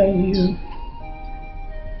 where are you?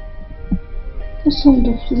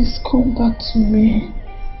 Osondu, please come back to me.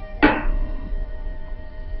 I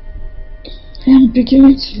am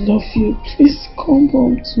beginning to love you. Please come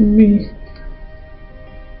home to me.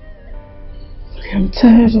 I am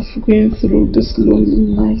tired of going through this lonely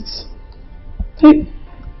night. I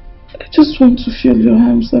just want to feel your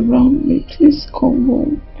arms around me. Please come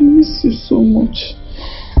home. I miss you so much.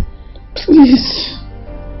 Please.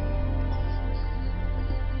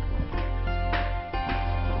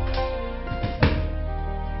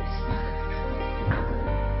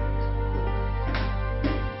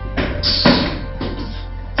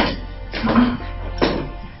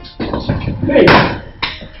 Hey,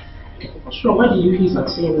 what's wrong? Why did you hiss and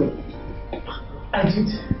say no? I did.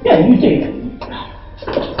 Yeah, you did.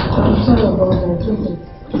 I'm sorry about that.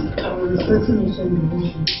 I was expecting you some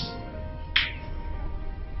emotions.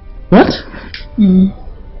 What?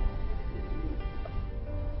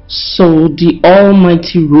 So the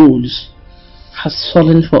almighty rose has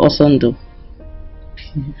fallen for Osondu.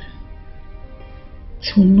 You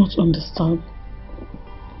will not understand.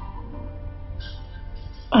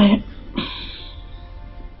 I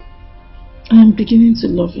am beginning to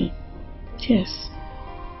love him. Yes.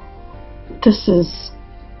 This is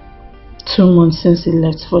 2 months since he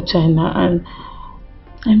left for China, and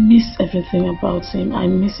I miss everything about him. I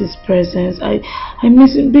miss his presence. I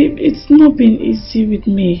miss him. Babe, it's not been easy with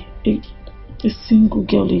me. A single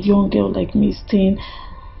girl, a young girl like me, staying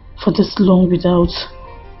for this long without...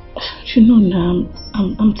 You know now,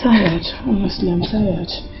 I'm tired. Honestly, I'm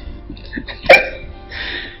tired.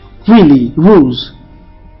 Really, Rose?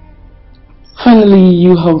 Finally,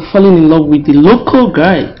 you have fallen in love with the local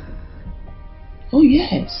guy. Oh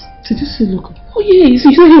yes. Did you say local? Oh yes,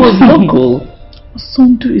 you said he was local.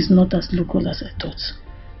 Osondu is not as local as I thought.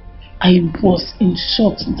 I was in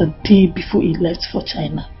shock the day before he left for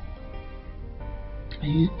China. Are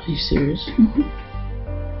you serious?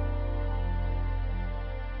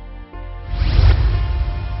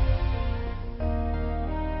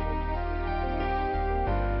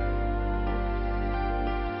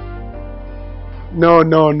 No,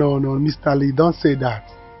 Mr. Lee, don't say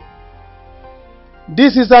that.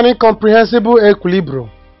 This is an incomprehensible equilibrium.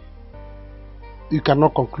 You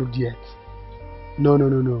cannot conclude yet. No.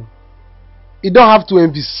 You don't have to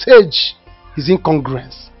envisage his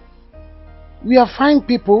incongruence. We are fine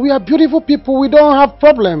people, we are beautiful people, we don't have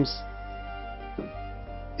problems.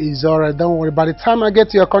 It's alright, don't worry. By the time I get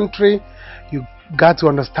to your country, you got to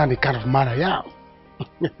understand the kind of man I am.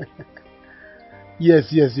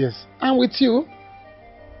 Yes. I'm with you.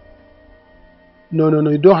 No,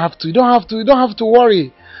 you don't have to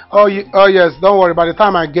worry. Oh yes, don't worry. By the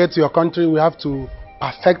time I get to your country, we have to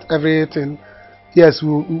perfect everything. Yes,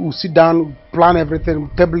 we'll sit down, plan everything,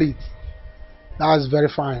 table it. That's very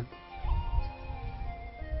fine.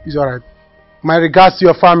 It's alright. My regards to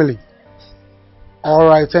your family.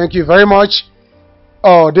 Alright, thank you very much.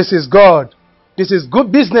 Oh, this is good. This is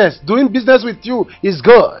good business. Doing business with you is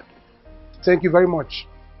good. Thank you very much.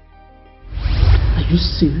 Are you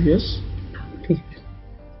serious? Babe,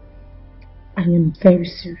 I am very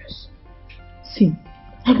serious. See,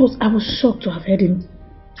 I was shocked to have heard him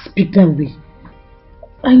speak that way.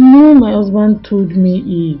 I know my husband told me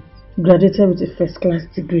he graduated with a first-class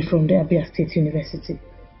degree from the Abia State University.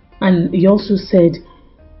 And he also said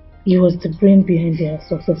he was the brain behind their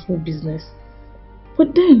successful business.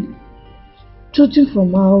 But then, judging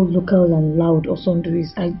from how local and loud Osondu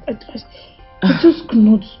is, I just could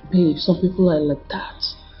not. Babe, some people are like that.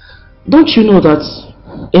 Don't you know that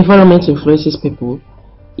environment influences people?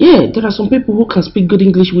 Yeah, there are some people who can speak good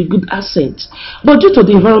English with good accent, but due to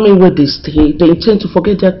the environment where they stay, they tend to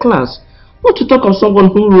forget their class. Not to talk of someone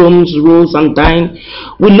who roams, rolls and dine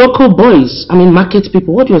with local boys, market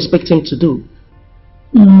people. What do you expect him to do?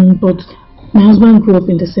 But my husband grew up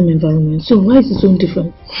in the same environment, so why is it so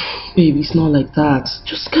different? Baby, it's not like that.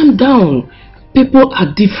 Just calm down. People are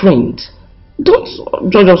different. Don't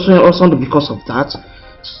judge us because of that.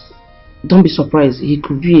 Don't be surprised. He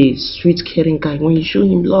could be a sweet, caring guy when you show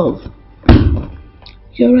him love.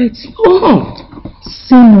 You're right. Oh.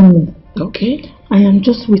 Say no more. Okay. I am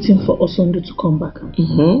just waiting for Osondu to come back.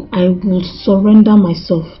 I will surrender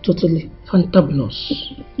myself totally. Fantabulous.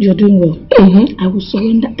 You're doing well. I will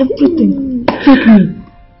surrender everything. Take me.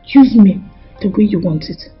 Use me the way you want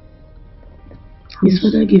it. His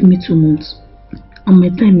father gave me 2 months. And my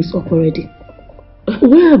time is up already.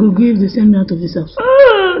 Where I will give the same out of this house?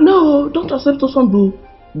 No, don't accept Osondu.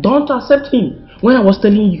 Don't accept him. When I was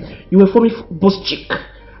telling you, you were for me boss chick.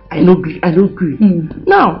 I know agree.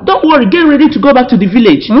 Now, don't worry, get ready to go back to the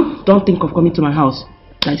village. Don't think of coming to my house.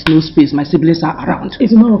 There is no space, my siblings are around.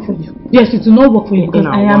 It will not work for you. Yes, it will not work for you because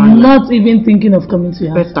I am not even thinking of coming to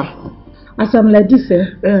your house. Better. As I'm like this,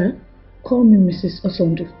 call me Mrs.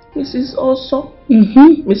 Osondu. Mrs. Oso?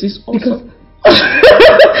 Mrs. Oso. Because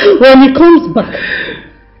when he comes back,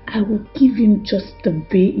 I will give him just the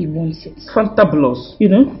way he wants it. Fantabulous. You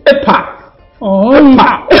know? Epa! Oh,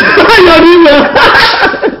 Epa!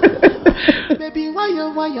 Baby, why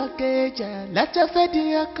you cage? Let your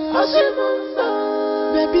fediaco.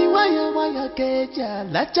 Baby, why you cage?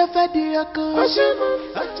 Let your fediaco.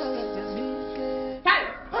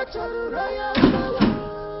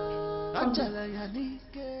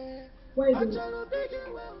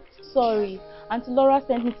 Sorry, Auntie Laura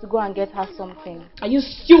sent me to go and get her something. Are you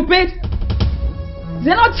stupid?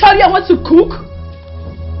 Did I not tell you I want to cook?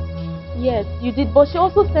 Yes, you did, but she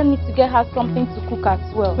also sent me to get her something to cook as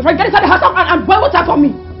well. If I get inside the house and boil water for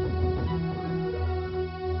me.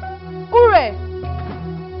 Ure,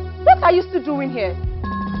 what are you still doing here?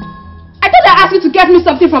 I thought I asked you to get me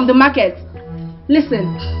something from the market.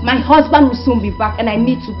 Listen, my husband will soon be back and I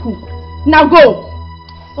need to cook. Now go!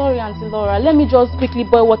 Sorry, Auntie Laura. Let me just quickly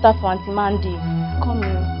boil water for Auntie Mandy. Come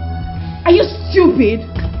in. Are you stupid?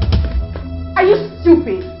 Are you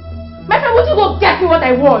stupid? My friend, would you go get me what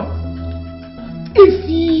I want? If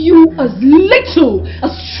you as little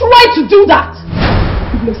as try to do that,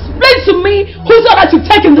 you will explain to me whose orders you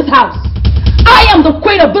take in this house. I am the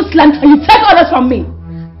queen of this land and you take orders from me.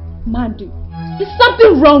 Mandy, is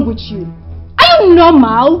something wrong with you? Are you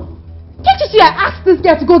normal? Can't you see I asked this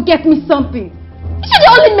girl to go get me something? She's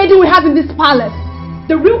the only maiden we have in this palace.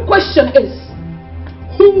 The real question is,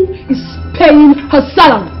 who is paying her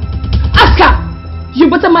salary? Ask her.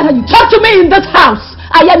 You better mind how you talk to me in this house.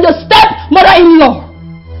 I am your stepmother-in-law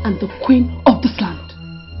and the queen of this land.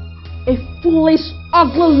 A foolish,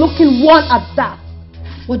 ugly-looking one at that.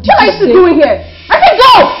 What are you doing here? I can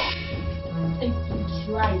go!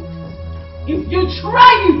 If you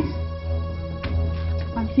try it!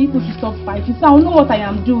 Auntie, if you stop fighting, so I'll know what I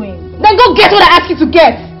am doing. Then go get what I asked you to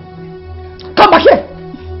get! Come back here!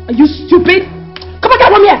 Are you stupid? Come back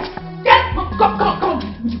here from here! Get! Come!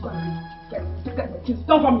 Get!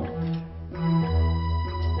 Don't for me!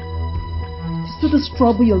 Is this the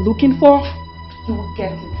trouble you're looking for? You will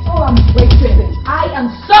get it. Oh, I'm waiting. I am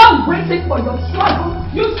so waiting for your trouble.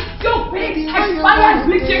 You stupid, expired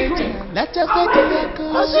bleaching cream. Let your fediaco.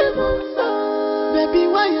 Baby,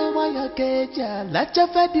 why you cage? Let your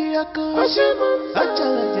fediaco.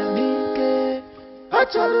 Achala yanike.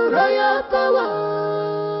 Achala raya power.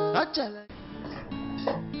 Achala.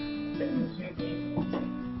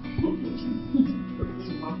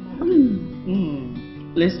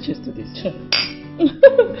 Let's cheers to this.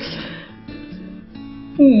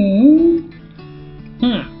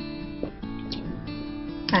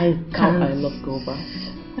 I can't. I love Goba.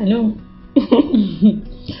 I know.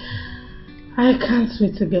 I can't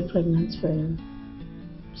wait to get pregnant for you.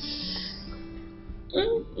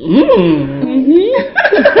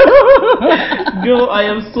 Girl, I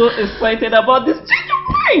am so excited about this change of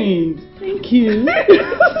mind. Thank you.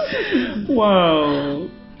 Wow.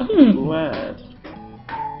 I'm glad.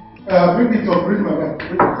 Bring it up, bring my bag.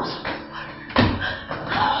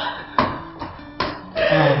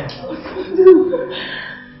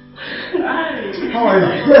 How are you?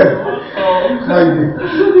 Good. How are you doing?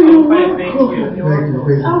 I'm fine, thank you. Thank you.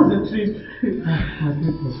 How was the trip? My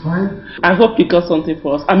trip was fine. I hope you got something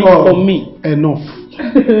for us. I mean, for me. Enough.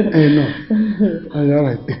 Enough.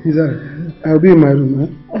 Alright, it's alright. I'll be in my room,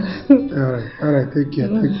 huh? Alright, take care.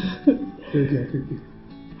 Take care.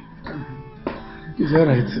 It's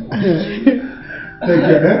alright. Take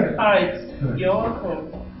care, eh? Alright, you're welcome.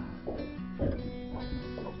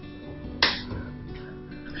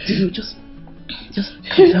 Dude, just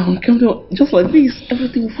calm down. Just like this,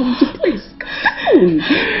 everything will fall into place. Calm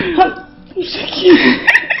down. I'm shaking.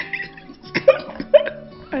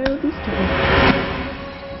 I understand.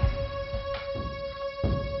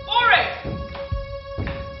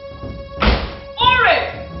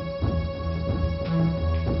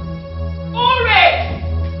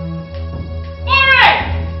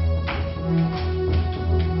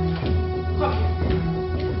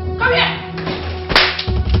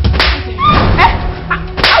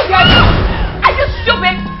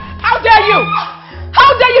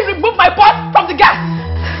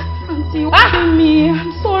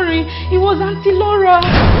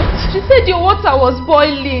 Water was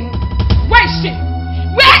boiling. Where is she?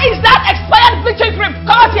 Where is that expired bleaching cream?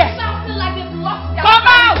 Come out here. Something like they've lost their Come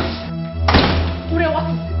out!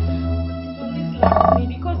 What is it?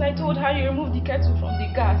 Because I told her you removed the kettle from the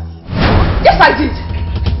gas. Yes, I did.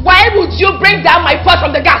 Why would you bring down my pot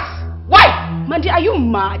from the gas? Why? Mandy, are you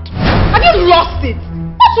mad? Have you lost it?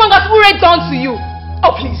 What's wrong has Ure done to you?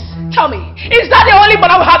 Oh, please, tell me. Is that the only one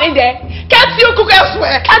I have in there? Can't you cook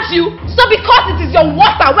elsewhere? Can't you? So because it is your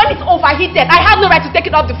water, when it's overheated, I have no right to take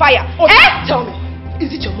it off the fire. Oh, tell me, is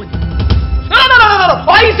it your money? No.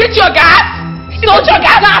 Or is it your gas? It's not your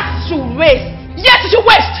gas. Gas should waste. Yes, it should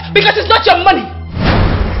waste because it's not your money.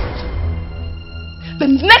 The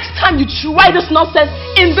next time you try this nonsense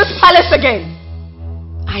in this palace again,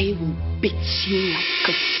 I will beat you like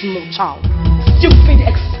a small child. Stupid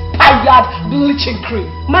expired bleaching cream.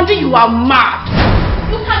 Mandy, you are mad.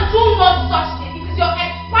 You can do no such thing. It is your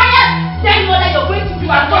expired then that you're going to do.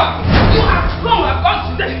 You are gone. You are gone. You are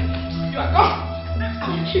gone today. You are gone.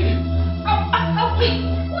 I'll kill you. I'll kill you.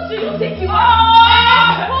 What do you think you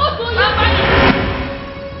are? What do you think?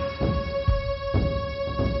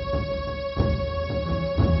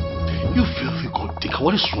 You filthy gold digger,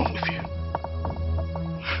 what is wrong with you?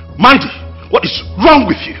 Mandy, what is wrong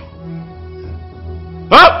with you?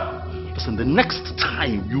 Huh? Listen, the next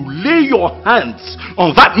time you lay your hands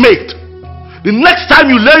on that maid,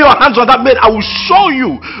 I will show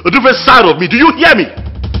you a different side of me. Do you hear me?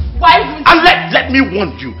 Why would and let me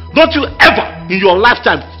warn you, don't you ever in your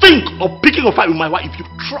lifetime think of picking a fight with my wife. If you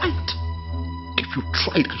tried,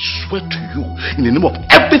 I swear to you, in the name of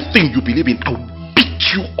everything you believe in, I will beat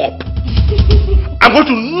you up. I'm going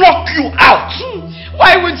to knock you out.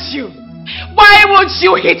 Why would you? Why won't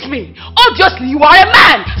you hit me? Obviously you are a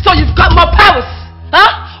man, so you've got more powers.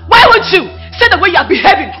 Huh? Why won't you say the way you are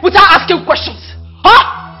behaving without asking questions? Huh?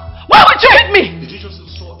 Why would you hit me? Did you just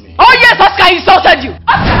insult me? Oh yes, Oscar, I insulted you.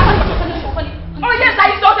 Oh yes,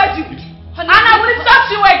 I insulted you. And I will insult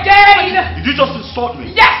you again. Did you just insult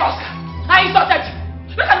me? Yes, Oscar, I insulted you.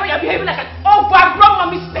 Look at the way you are behaving like an overgrown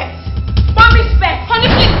mommy's pet. Mommy's pet. Honey,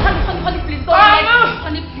 please. Honey, please.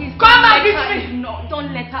 Honey, please. Come and beat me. No,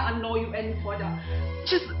 don't let her annoy you any further.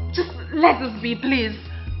 Just let us be, please.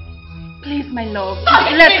 Please, my love.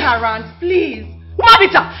 Let her rant, please.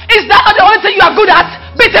 Mamita, is that not the only thing you are good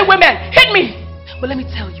at? Beating women. Hit me. But let me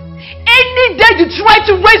tell you, any day you try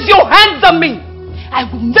to raise your hands on me, I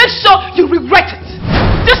will make sure you regret it.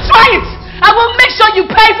 Just try it. I will make sure you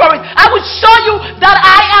pay for it. I will show you that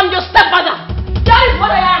I am your stepmother. That is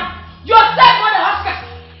what I am. Your stepmother, Oscar.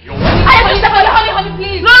 I am your stepmother. Honey,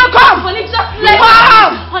 please. No, come. Honey, just let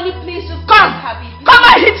come. Honey, please, just come. Come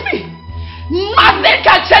and hit me. Nothing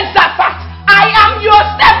can change that fact. I am your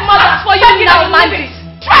stepmother. For you now, Mandy.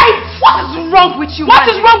 Try it. What is wrong with you, What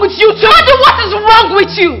is wrong with you too? Mandy, what is wrong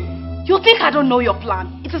with you? You think I don't know your plan?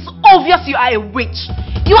 It is obvious you are a witch.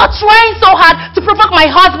 You are trying so hard to provoke my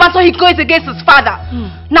husband so he goes against his father.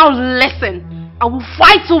 Now listen, I will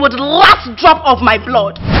fight you with the last drop of my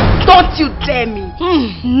blood. Don't you dare me.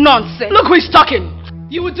 Nonsense. Look who is talking.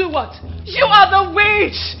 You will do what? You are the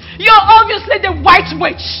witch! You're obviously the white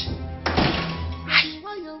witch!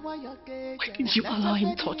 Why did you allow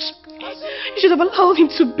him to touch me? You should have allowed him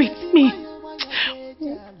to beat me.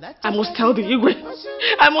 I must tell the Igwe.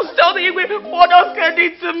 I must tell the Igwe what Oscar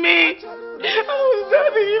did to me. I must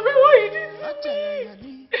tell the Igwe what he did to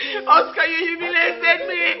me. Oscar, you humiliated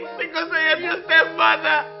me because I am your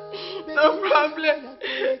stepmother. No problem.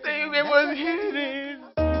 The Igwe was hearing.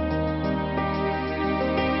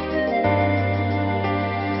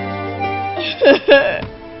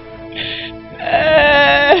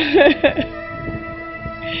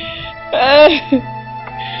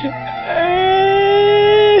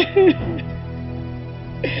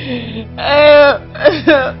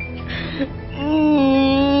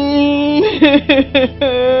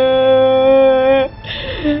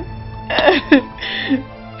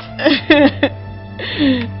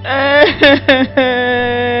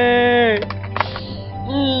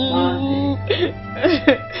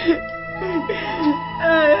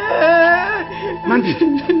 Mandy,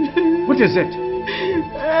 what is it?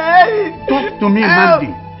 Talk to me,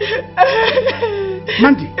 Mandy.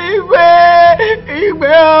 Mandy. Igwe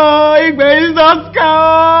is Oscar.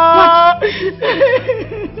 What?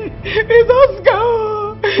 It's Oscar.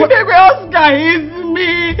 Igwe, Oscar hit me.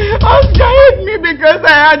 Oscar hit me because I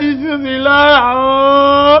had issues in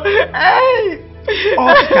law. Hey.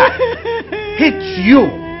 Oscar hit you.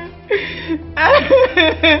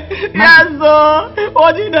 Yes, sir.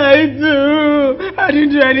 What did I do? I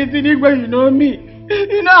didn't do anything, Igwe, you know me.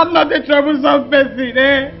 You know I'm not a troublesome person,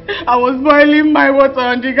 eh? I was boiling my water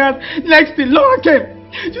on the gas. Next thing, Laura came.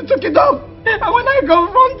 She took it off. And when I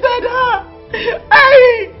confronted her,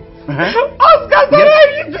 hey! Oscar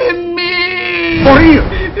started hitting me! For real?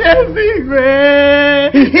 Yes, Igwe.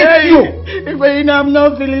 He hit you? Igwe, you know I'm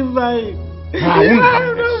not feeling fine. I'm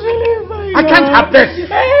not feeling fine. I can't have this.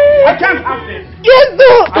 I can't have this. Yes,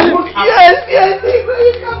 no. I won't have yes, Igwe,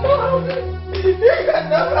 you cannot have this. You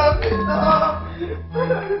cannot have this, no.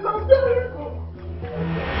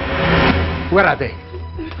 Where are they?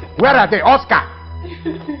 Where are they? Oscar!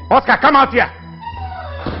 Oscar, come out here!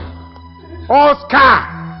 Oscar!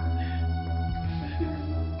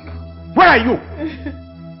 Where are you?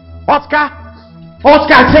 Oscar?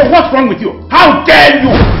 Oscar, I say, what's wrong with you? How dare you?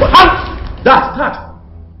 How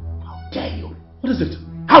dare you? What is it?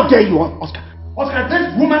 How dare you, Oscar? Oscar,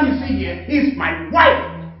 this woman you see here is my wife.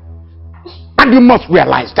 And you must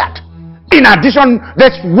realize that. In addition,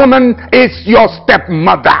 this woman is your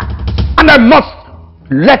stepmother. And I must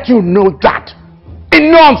let you know that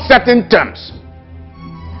in no uncertain terms.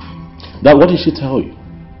 Now, what did she tell you?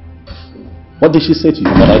 What did she say to you?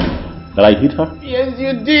 That I hit her? Yes,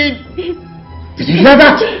 you did. Did you hear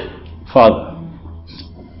that? Father,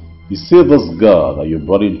 you see this girl that you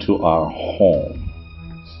brought into our home.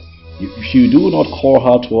 If you do not call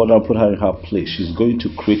her to order and put her in her place, she's going to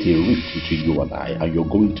create a rift between you and I, and you're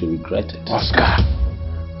going to regret it. Oscar,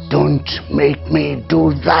 don't make me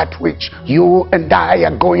do that which you and I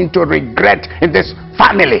are going to regret in this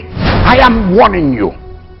family. I am warning you.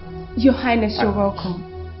 Your Highness, you're welcome.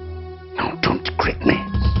 Now, don't greet me.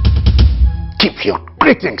 Keep your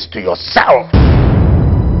greetings to yourself.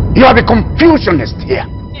 You are the confusionist here.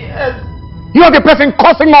 Yes. You are the person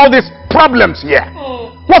causing all these problems here.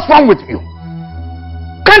 What's wrong with you?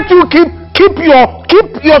 Can't you keep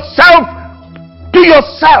yourself to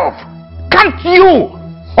yourself? Can't you?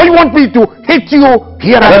 Or you want me to hit you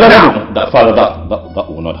here and now? Father, that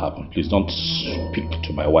will not happen. Please don't speak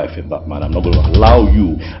to my wife in that manner. I'm not going to allow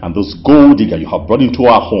you and this gold digger you have brought into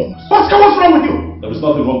our home. Oscar, what's wrong with you? There is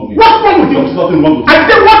nothing wrong with you. What's wrong with you? There is nothing wrong with you. I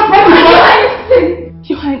said, what's wrong with you?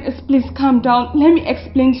 Your Highness, please calm down. Let me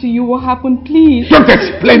explain to you what happened, please. Don't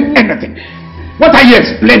explain anything. What are you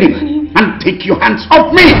explaining? And take your hands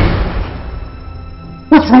off me!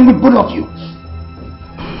 What's wrong with both of you?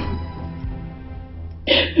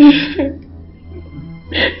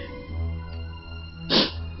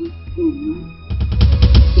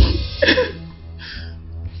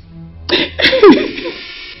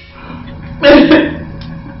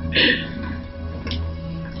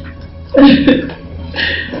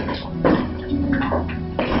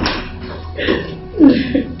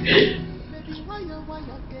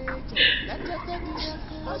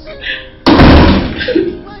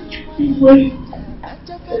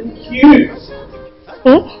 Thank you.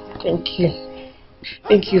 Thank you.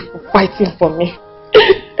 Thank you for fighting for me.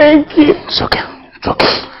 Thank you. It's okay. It's okay.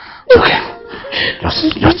 It's okay.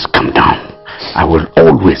 Just calm down. I will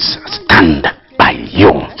always stand by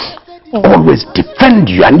you. Always defend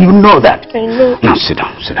you, and you know that. I know. Now sit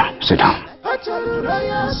down. Sit down. Sit down.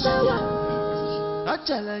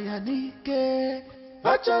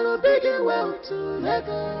 Bachelor begging well to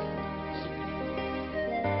Lagos.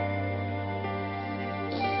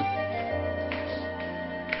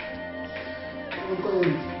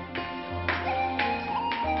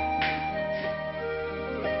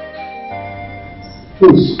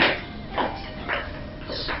 Rose,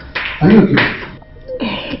 are you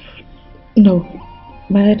okay? No,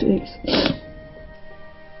 my head aches.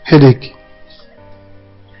 Headache.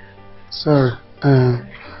 Sorry.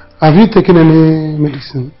 Have you taken any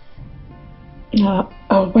medicine?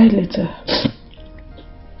 I'll buy later.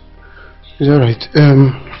 It's alright.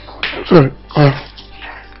 Sorry.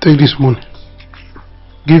 Take this money.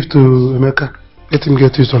 Give to Emeka. Let him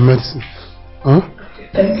get you some medicine. Huh?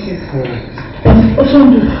 Thank you.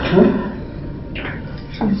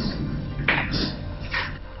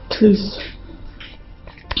 Please,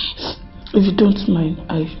 if you don't mind,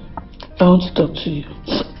 I want to talk to you.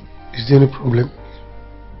 Is there any problem?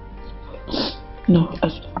 No,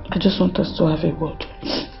 I just want us to have a word.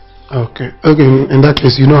 Okay. Okay, in that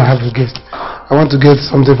case, you know I have a guest. I want to get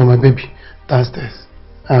something for my baby downstairs.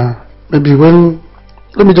 Maybe when...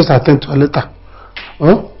 Let me just attend to her later.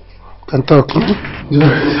 Huh? Can talk.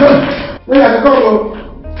 Yeah, go.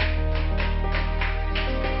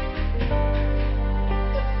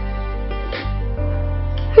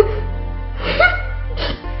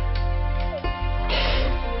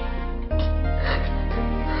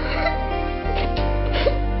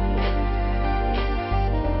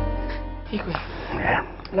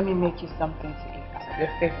 Let me make you something to eat. Your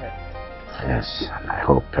favorite. Yes, and I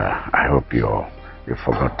hope you've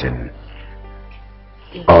forgotten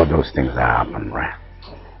all those things that happened, right?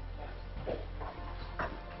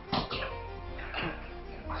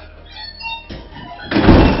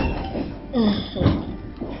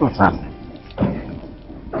 What's happening?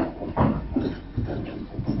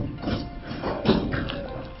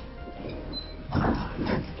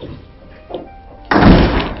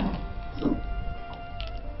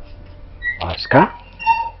 Oscar?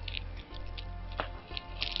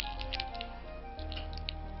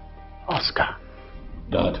 Oscar.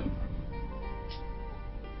 Dad.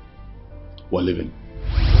 We're leaving.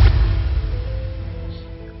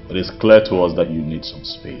 It is clear to us that you need some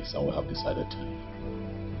space, and we have decided to leave.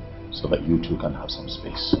 So that you two can have some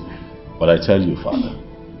space. But I tell you, Father,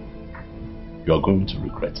 you are going to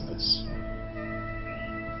regret this.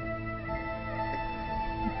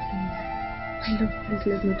 I love, please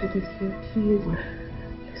let's not do this here. Please.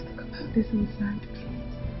 Let's talk about this inside,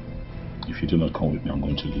 please. If you do not come with me, I'm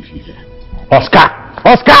going to leave you here. Oscar!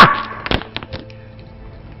 Oscar!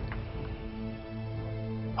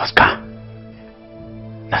 Oscar!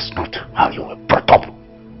 That's not how you were brought up.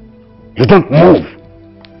 You don't move.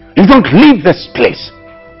 You don't leave this place.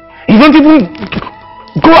 You don't even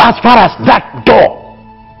go as far as that door.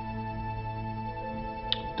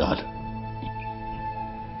 Dad,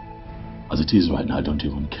 as it is right now, I don't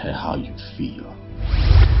even care how you feel.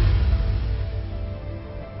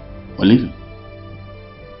 We're leaving.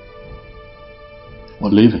 We're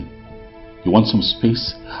leaving. You want some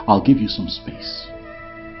space? I'll give you some space.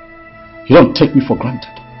 You don't take me for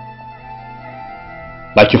granted,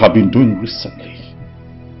 like you have been doing recently.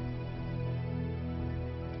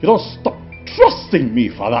 You don't stop trusting me,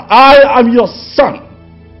 Father. I am your son.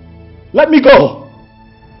 Let me go.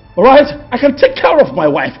 Alright? I can take care of my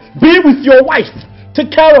wife. Be with your wife.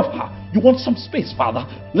 Take care of her. You want some space, Father?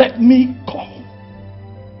 Let me go.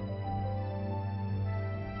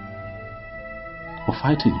 We're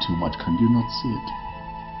fighting too much. Can you not see it?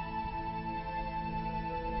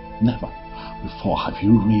 Never before have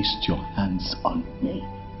you raised your hands on me.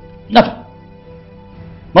 Never.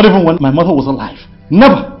 Not even when my mother was alive.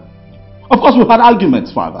 Never. Of course we've had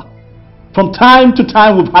arguments, Father. From time to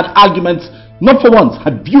time we've had arguments. Not for once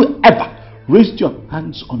have you ever raised your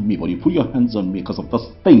hands on me, but you put your hands on me because of this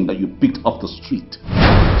thing that you picked off the street.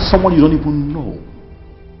 Someone you don't even know.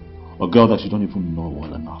 A girl that you don't even know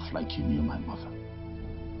well enough, like you knew my mother.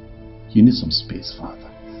 You need some space, Father.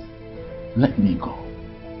 Let me go.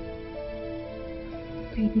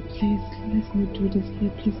 Baby, please, let's not do this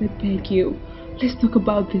here. Please, I beg you. Let's talk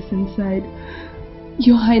about this inside.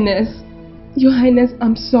 Your Highness,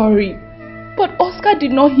 I'm sorry. But Oscar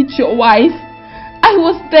did not hit your wife. I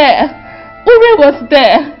was there. Ure was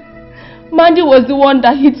there. Mandy was the one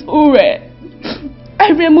that hit Ure.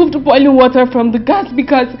 I removed boiling water from the gas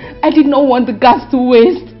because I did not want the gas to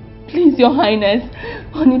waste. Please, Your Highness.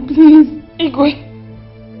 Honey, please. Igwe,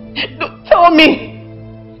 tell me.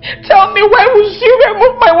 Tell me, why would she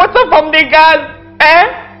remove my water from the gas?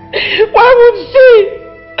 Why would she?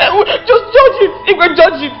 Just judge it. Igwe,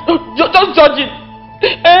 judge it. Just judge it.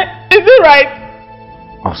 Is it right?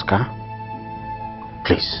 Oscar,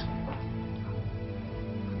 Please.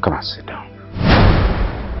 Come on, sit down.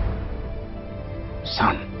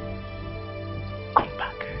 Son, come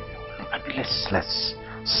back. Let's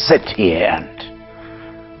sit here and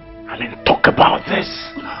talk about this.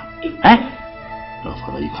 No,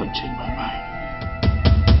 Father, you can't change my mind.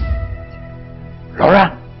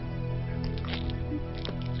 Laura,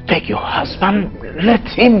 take your husband, let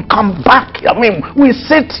him come back. We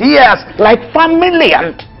sit here like family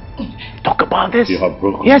and talk about this. You have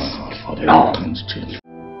broken yes. my heart, Father. No. You can't change